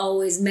me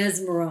always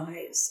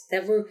mesmerized.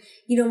 That we're,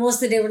 most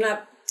of the day we're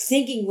not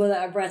thinking with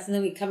our breath, and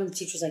then we come and the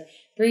teacher's like,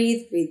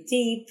 breathe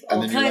deep,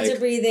 all kinds of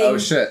breathing. Oh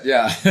shit,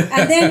 yeah.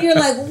 And then you're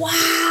like,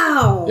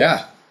 wow.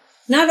 Yeah.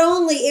 Not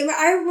only,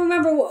 I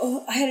remember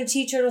I had a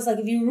teacher that was like,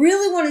 if you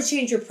really want to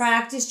change your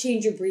practice,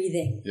 change your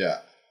breathing. Yeah.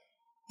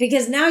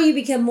 Because now you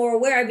become more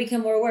aware. I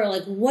become more aware.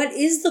 Like, what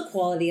is the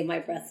quality of my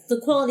breath? The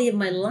quality of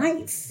my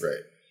life.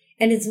 Right.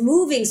 And it's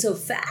moving so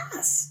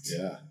fast.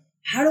 Yeah.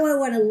 How do I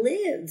want to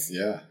live?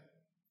 Yeah.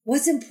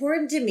 What's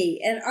important to me?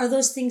 And are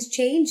those things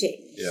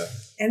changing? Yeah.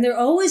 And they're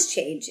always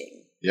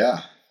changing.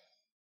 Yeah.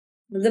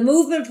 The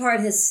movement part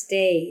has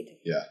stayed.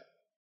 Yeah.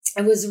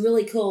 It was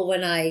really cool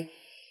when I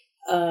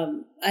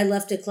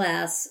left a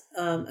class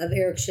of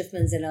Eric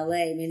Schiffman's in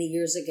LA many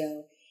years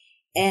ago.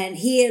 And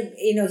he had,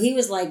 he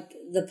was like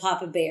the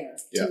Papa Bear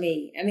to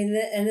me. I mean,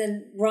 and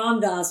then Ram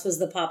Dass was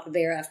the Papa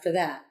Bear after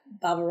that,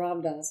 Baba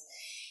Ram Dass.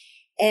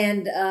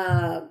 And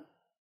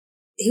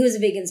he was a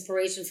big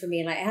inspiration for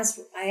me. And I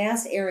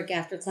asked Eric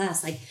after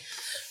class, like,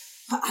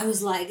 I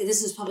was like,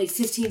 this is probably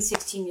 15,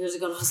 16 years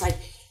ago. And I was like,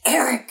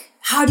 Eric,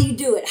 how do you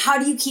do it? How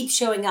do you keep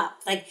showing up?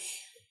 Like,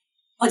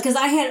 because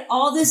I had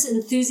all this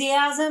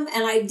enthusiasm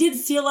and I did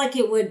feel like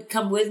it would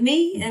come with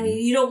me. Mm-hmm. I mean,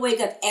 you don't wake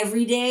up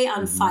every day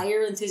on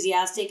fire,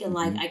 enthusiastic, and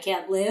like, I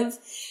can't live.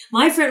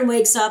 My friend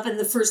wakes up and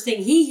the first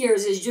thing he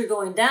hears is, you're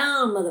going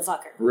down,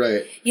 motherfucker.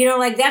 Right.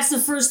 Like, that's the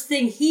first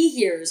thing he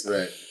hears.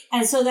 Right.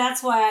 And so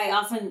that's why I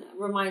often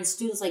remind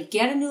students, like,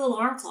 get a new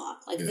alarm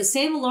clock. Like, the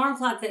same alarm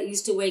clock that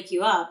used to wake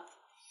you up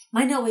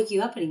might not wake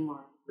you up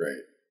anymore.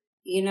 Right.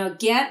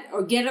 Get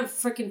a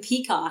freaking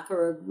peacock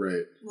or a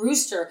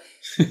rooster.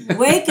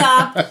 Wake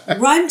up,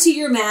 run to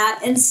your mat,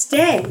 and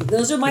stay.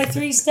 Those are my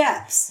 3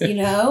 steps,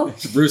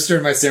 Rooster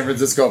in my San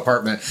Francisco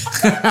apartment.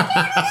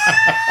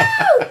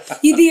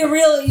 You'd be a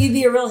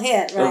real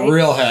hit, right? A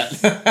real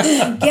hit.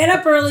 Get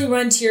up early,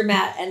 run to your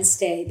mat, and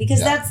stay.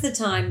 Because that's the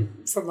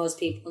time for most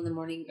people in the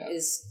morning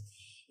is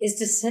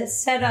to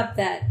set up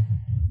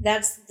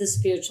that's the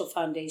spiritual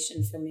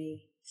foundation for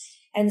me.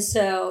 And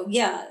so,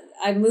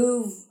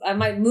 I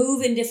might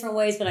move in different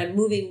ways, but I'm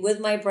moving with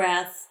my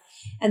breath.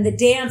 And the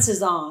dance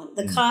is on.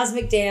 The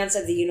cosmic dance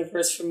of the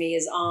universe for me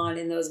is on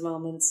in those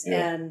moments.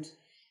 Yeah. And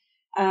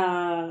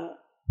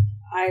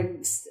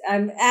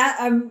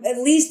I'm at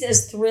least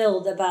as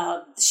thrilled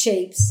about the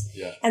shapes.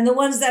 Yeah. And the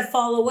ones that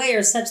fall away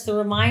are such the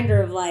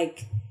reminder of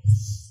like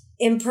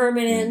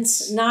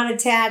impermanence,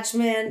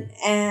 non-attachment.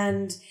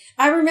 And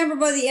I remember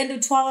by the end of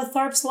Twyla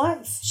Tharp's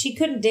life, she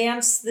couldn't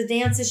dance the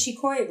dances she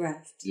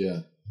choreographed.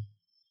 Yeah.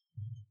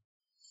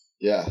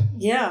 Yeah.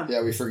 Yeah.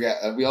 Yeah, we forget.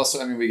 We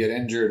also, we get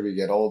injured, we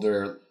get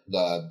older,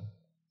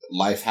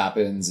 life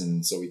happens,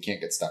 and so we can't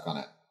get stuck on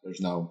it.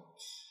 There's no...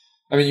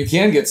 you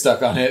can get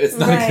stuck on it. It's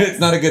not it's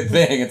not a good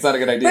thing. It's not a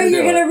good idea to do.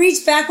 You're going to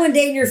reach back one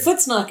day and your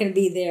foot's not going to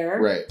be there.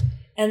 Right.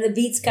 And the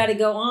beat's got to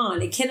go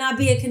on. It cannot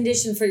be a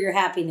condition for your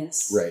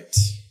happiness. Right.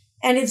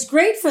 And it's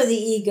great for the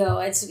ego.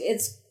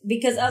 It's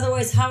because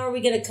otherwise, how are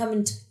we going to come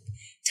in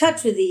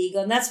touch with the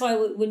ego? And that's why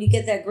when you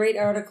get that great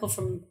article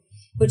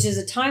which is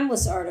a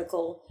timeless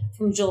article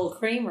from Joel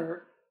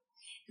Kramer,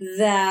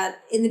 that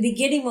in the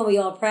beginning when we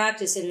all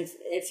practice, and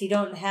if you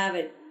don't have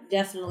it,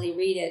 definitely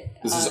read it.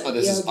 This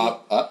is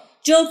up.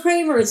 Joel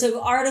Kramer, it's an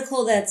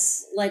article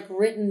that's like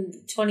written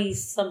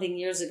 20-something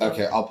years ago.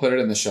 Okay, I'll put it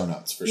in the show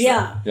notes for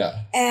sure.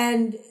 Yeah.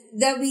 And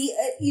that we,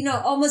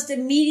 almost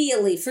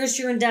immediately, first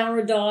you're in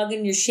downward dog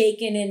and you're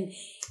shaking and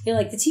you're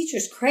like, the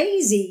teacher's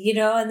crazy,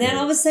 and then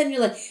all of a sudden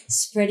you're like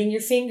spreading your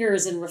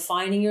fingers and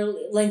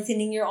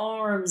lengthening your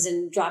arms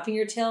and dropping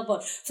your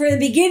tailbone. For the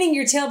beginning,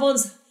 your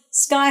tailbone's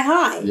sky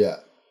high.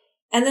 Yeah.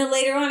 And then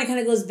later on, it kind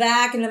of goes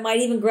back and it might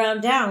even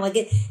ground down. Like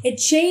it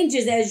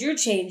changes as you're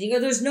changing, or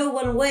there's no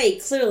one way,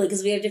 clearly,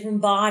 because we have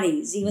different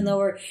bodies. Even though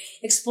we're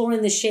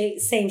exploring the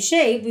same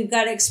shape, we've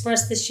got to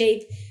express the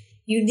shape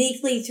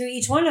uniquely through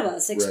each one of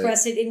us.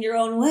 Express it in your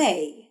own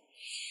way.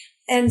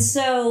 And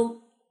so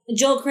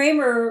Joel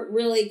Kramer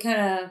really kind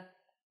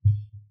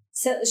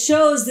of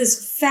shows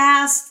this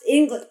fast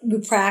English. You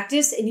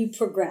practice and you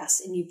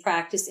progress, and you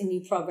practice and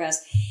you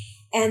progress.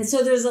 And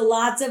so there's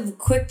lots of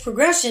quick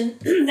progression,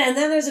 and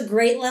then there's a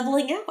great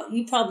leveling out.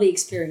 You probably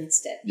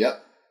experienced it.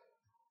 Yep.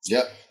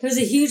 There's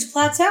a huge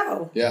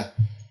plateau. Yeah.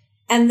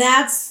 And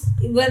that's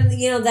when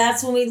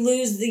we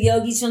lose the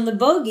yogis from the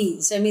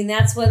bogies.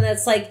 That's when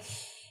that's like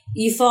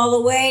you fall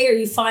away or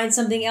you find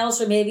something else,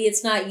 or maybe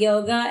it's not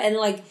yoga. And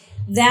like,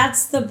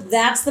 that's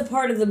the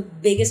part of the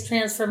biggest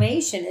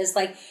transformation is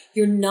like,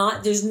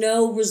 there's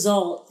no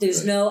result.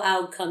 There's no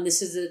outcome.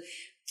 This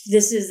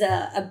is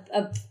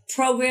a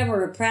program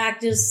or a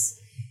practice.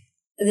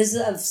 This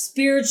is a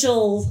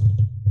spiritual,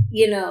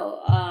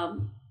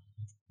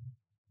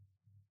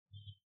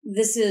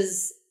 this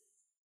is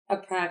a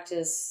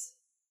practice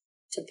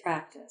to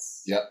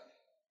practice. Yep.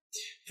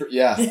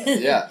 Yeah.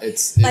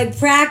 It's like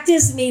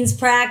practice means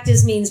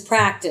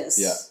practice.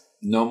 Yeah.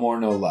 No more,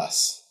 no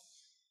less.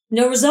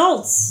 No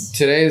results.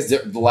 Today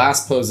the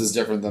last pose is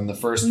different than the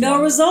first one.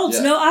 No results,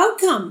 no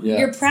outcome. Yeah.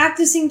 You're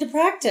practicing to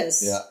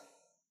practice. Yeah.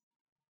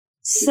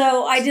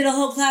 So I did a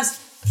whole class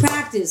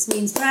practice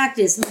means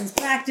practice means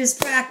practice,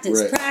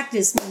 practice. Right.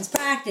 Practice means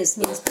practice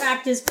means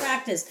practice,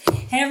 practice.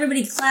 And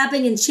everybody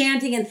clapping and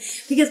chanting, and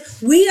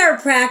because we are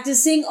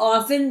practicing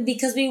often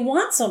because we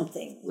want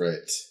something.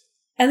 Right.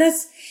 And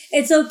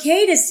it's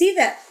okay to see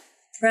that.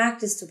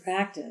 Practice to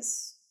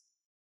practice.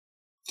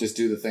 Just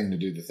do the thing to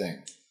do the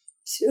thing.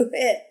 Do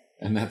it.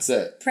 And that's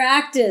it.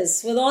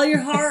 Practice with all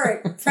your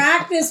heart.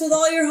 Practice with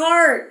all your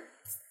heart.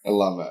 I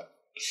love it.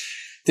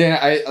 Dana,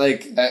 I'm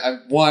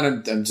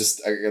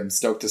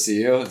stoked to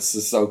see you. This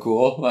is so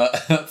cool.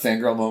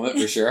 Fangirl moment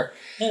for sure.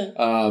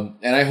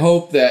 And I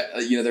hope that,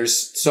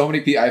 there's so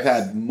many people. I've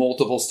had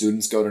multiple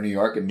students go to New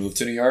York and move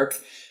to New York.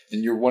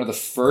 And you're one of the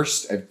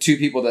first. I have two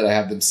people that I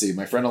have them see.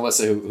 My friend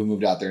Alyssa, who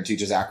moved out there and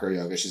teaches acro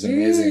yoga. She's an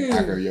amazing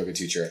acro yoga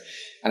teacher.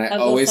 And I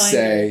always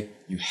say,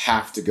 you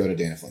have to go to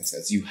Dana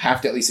Flinskets. You have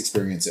to at least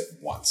experience it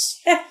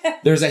once.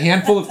 There's a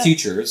handful of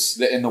teachers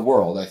that in the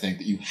world, I think,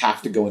 that you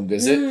have to go and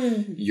visit.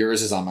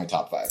 Yours is on my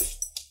top 5.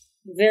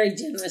 Very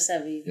generous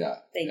of you. Yeah.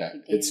 Thank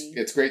you, Danny.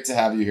 It's great to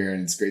have you here,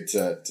 and it's great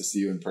to see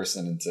you in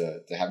person and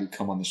to have you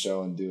come on the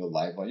show and do a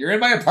live one. You're in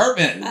my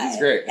apartment. This is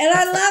great. And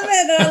I love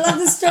it. And I love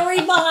the story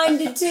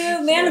behind it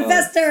too.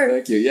 Manifest her.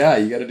 Thank you. Yeah,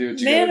 you got to do what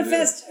you got to do.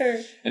 Manifest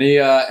her.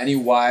 Any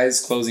wise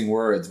closing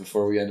words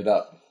before we end it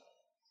up?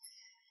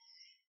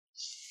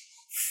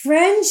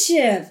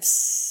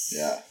 Friendships.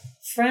 Yeah.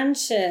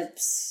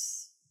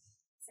 Friendships.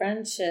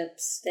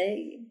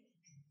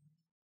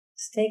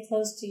 Stay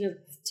close to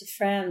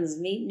friends.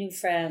 Meet new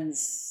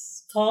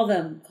friends. Call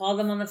them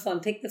on the phone.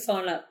 Pick the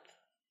phone up.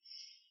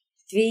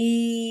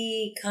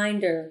 Be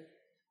kinder.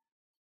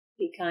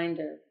 I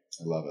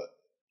love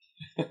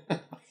it.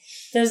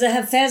 There's a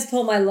Hafez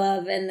poem I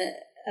love, and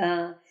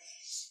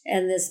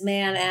this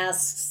man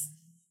asks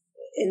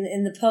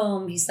in the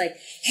poem, he's like,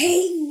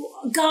 "Hey,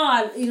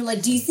 God, do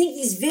you think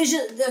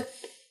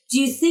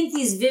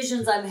these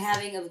visions I'm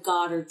having of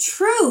God are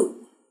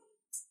true?"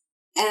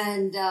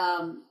 And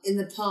in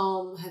the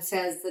poem,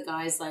 Hafez, the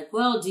guy's like,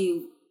 "Well,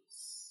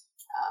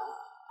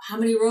 how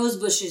many rose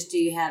bushes do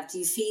you have? Do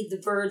you feed the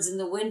birds in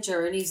the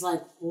winter?" And he's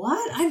like,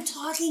 "What? I'm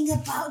talking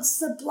about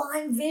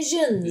sublime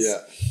visions."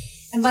 Yeah.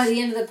 And by the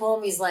end of the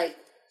poem, he's like,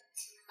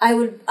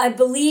 I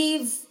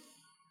believe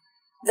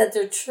that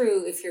they're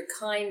true if you're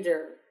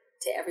kinder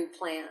to every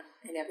plant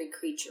and every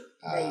creature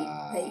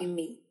that you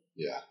meet.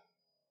 Yeah.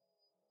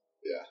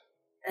 Yeah.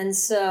 And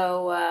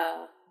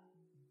so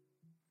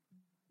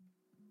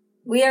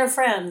we are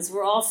friends.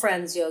 We're all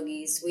friends,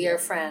 yogis. We are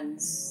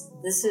friends.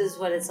 This is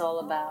what it's all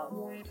about.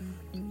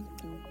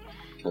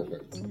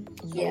 Perfect.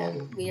 Yeah,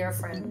 we are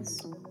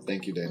friends.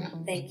 Thank you, Dana.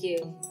 Thank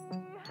you.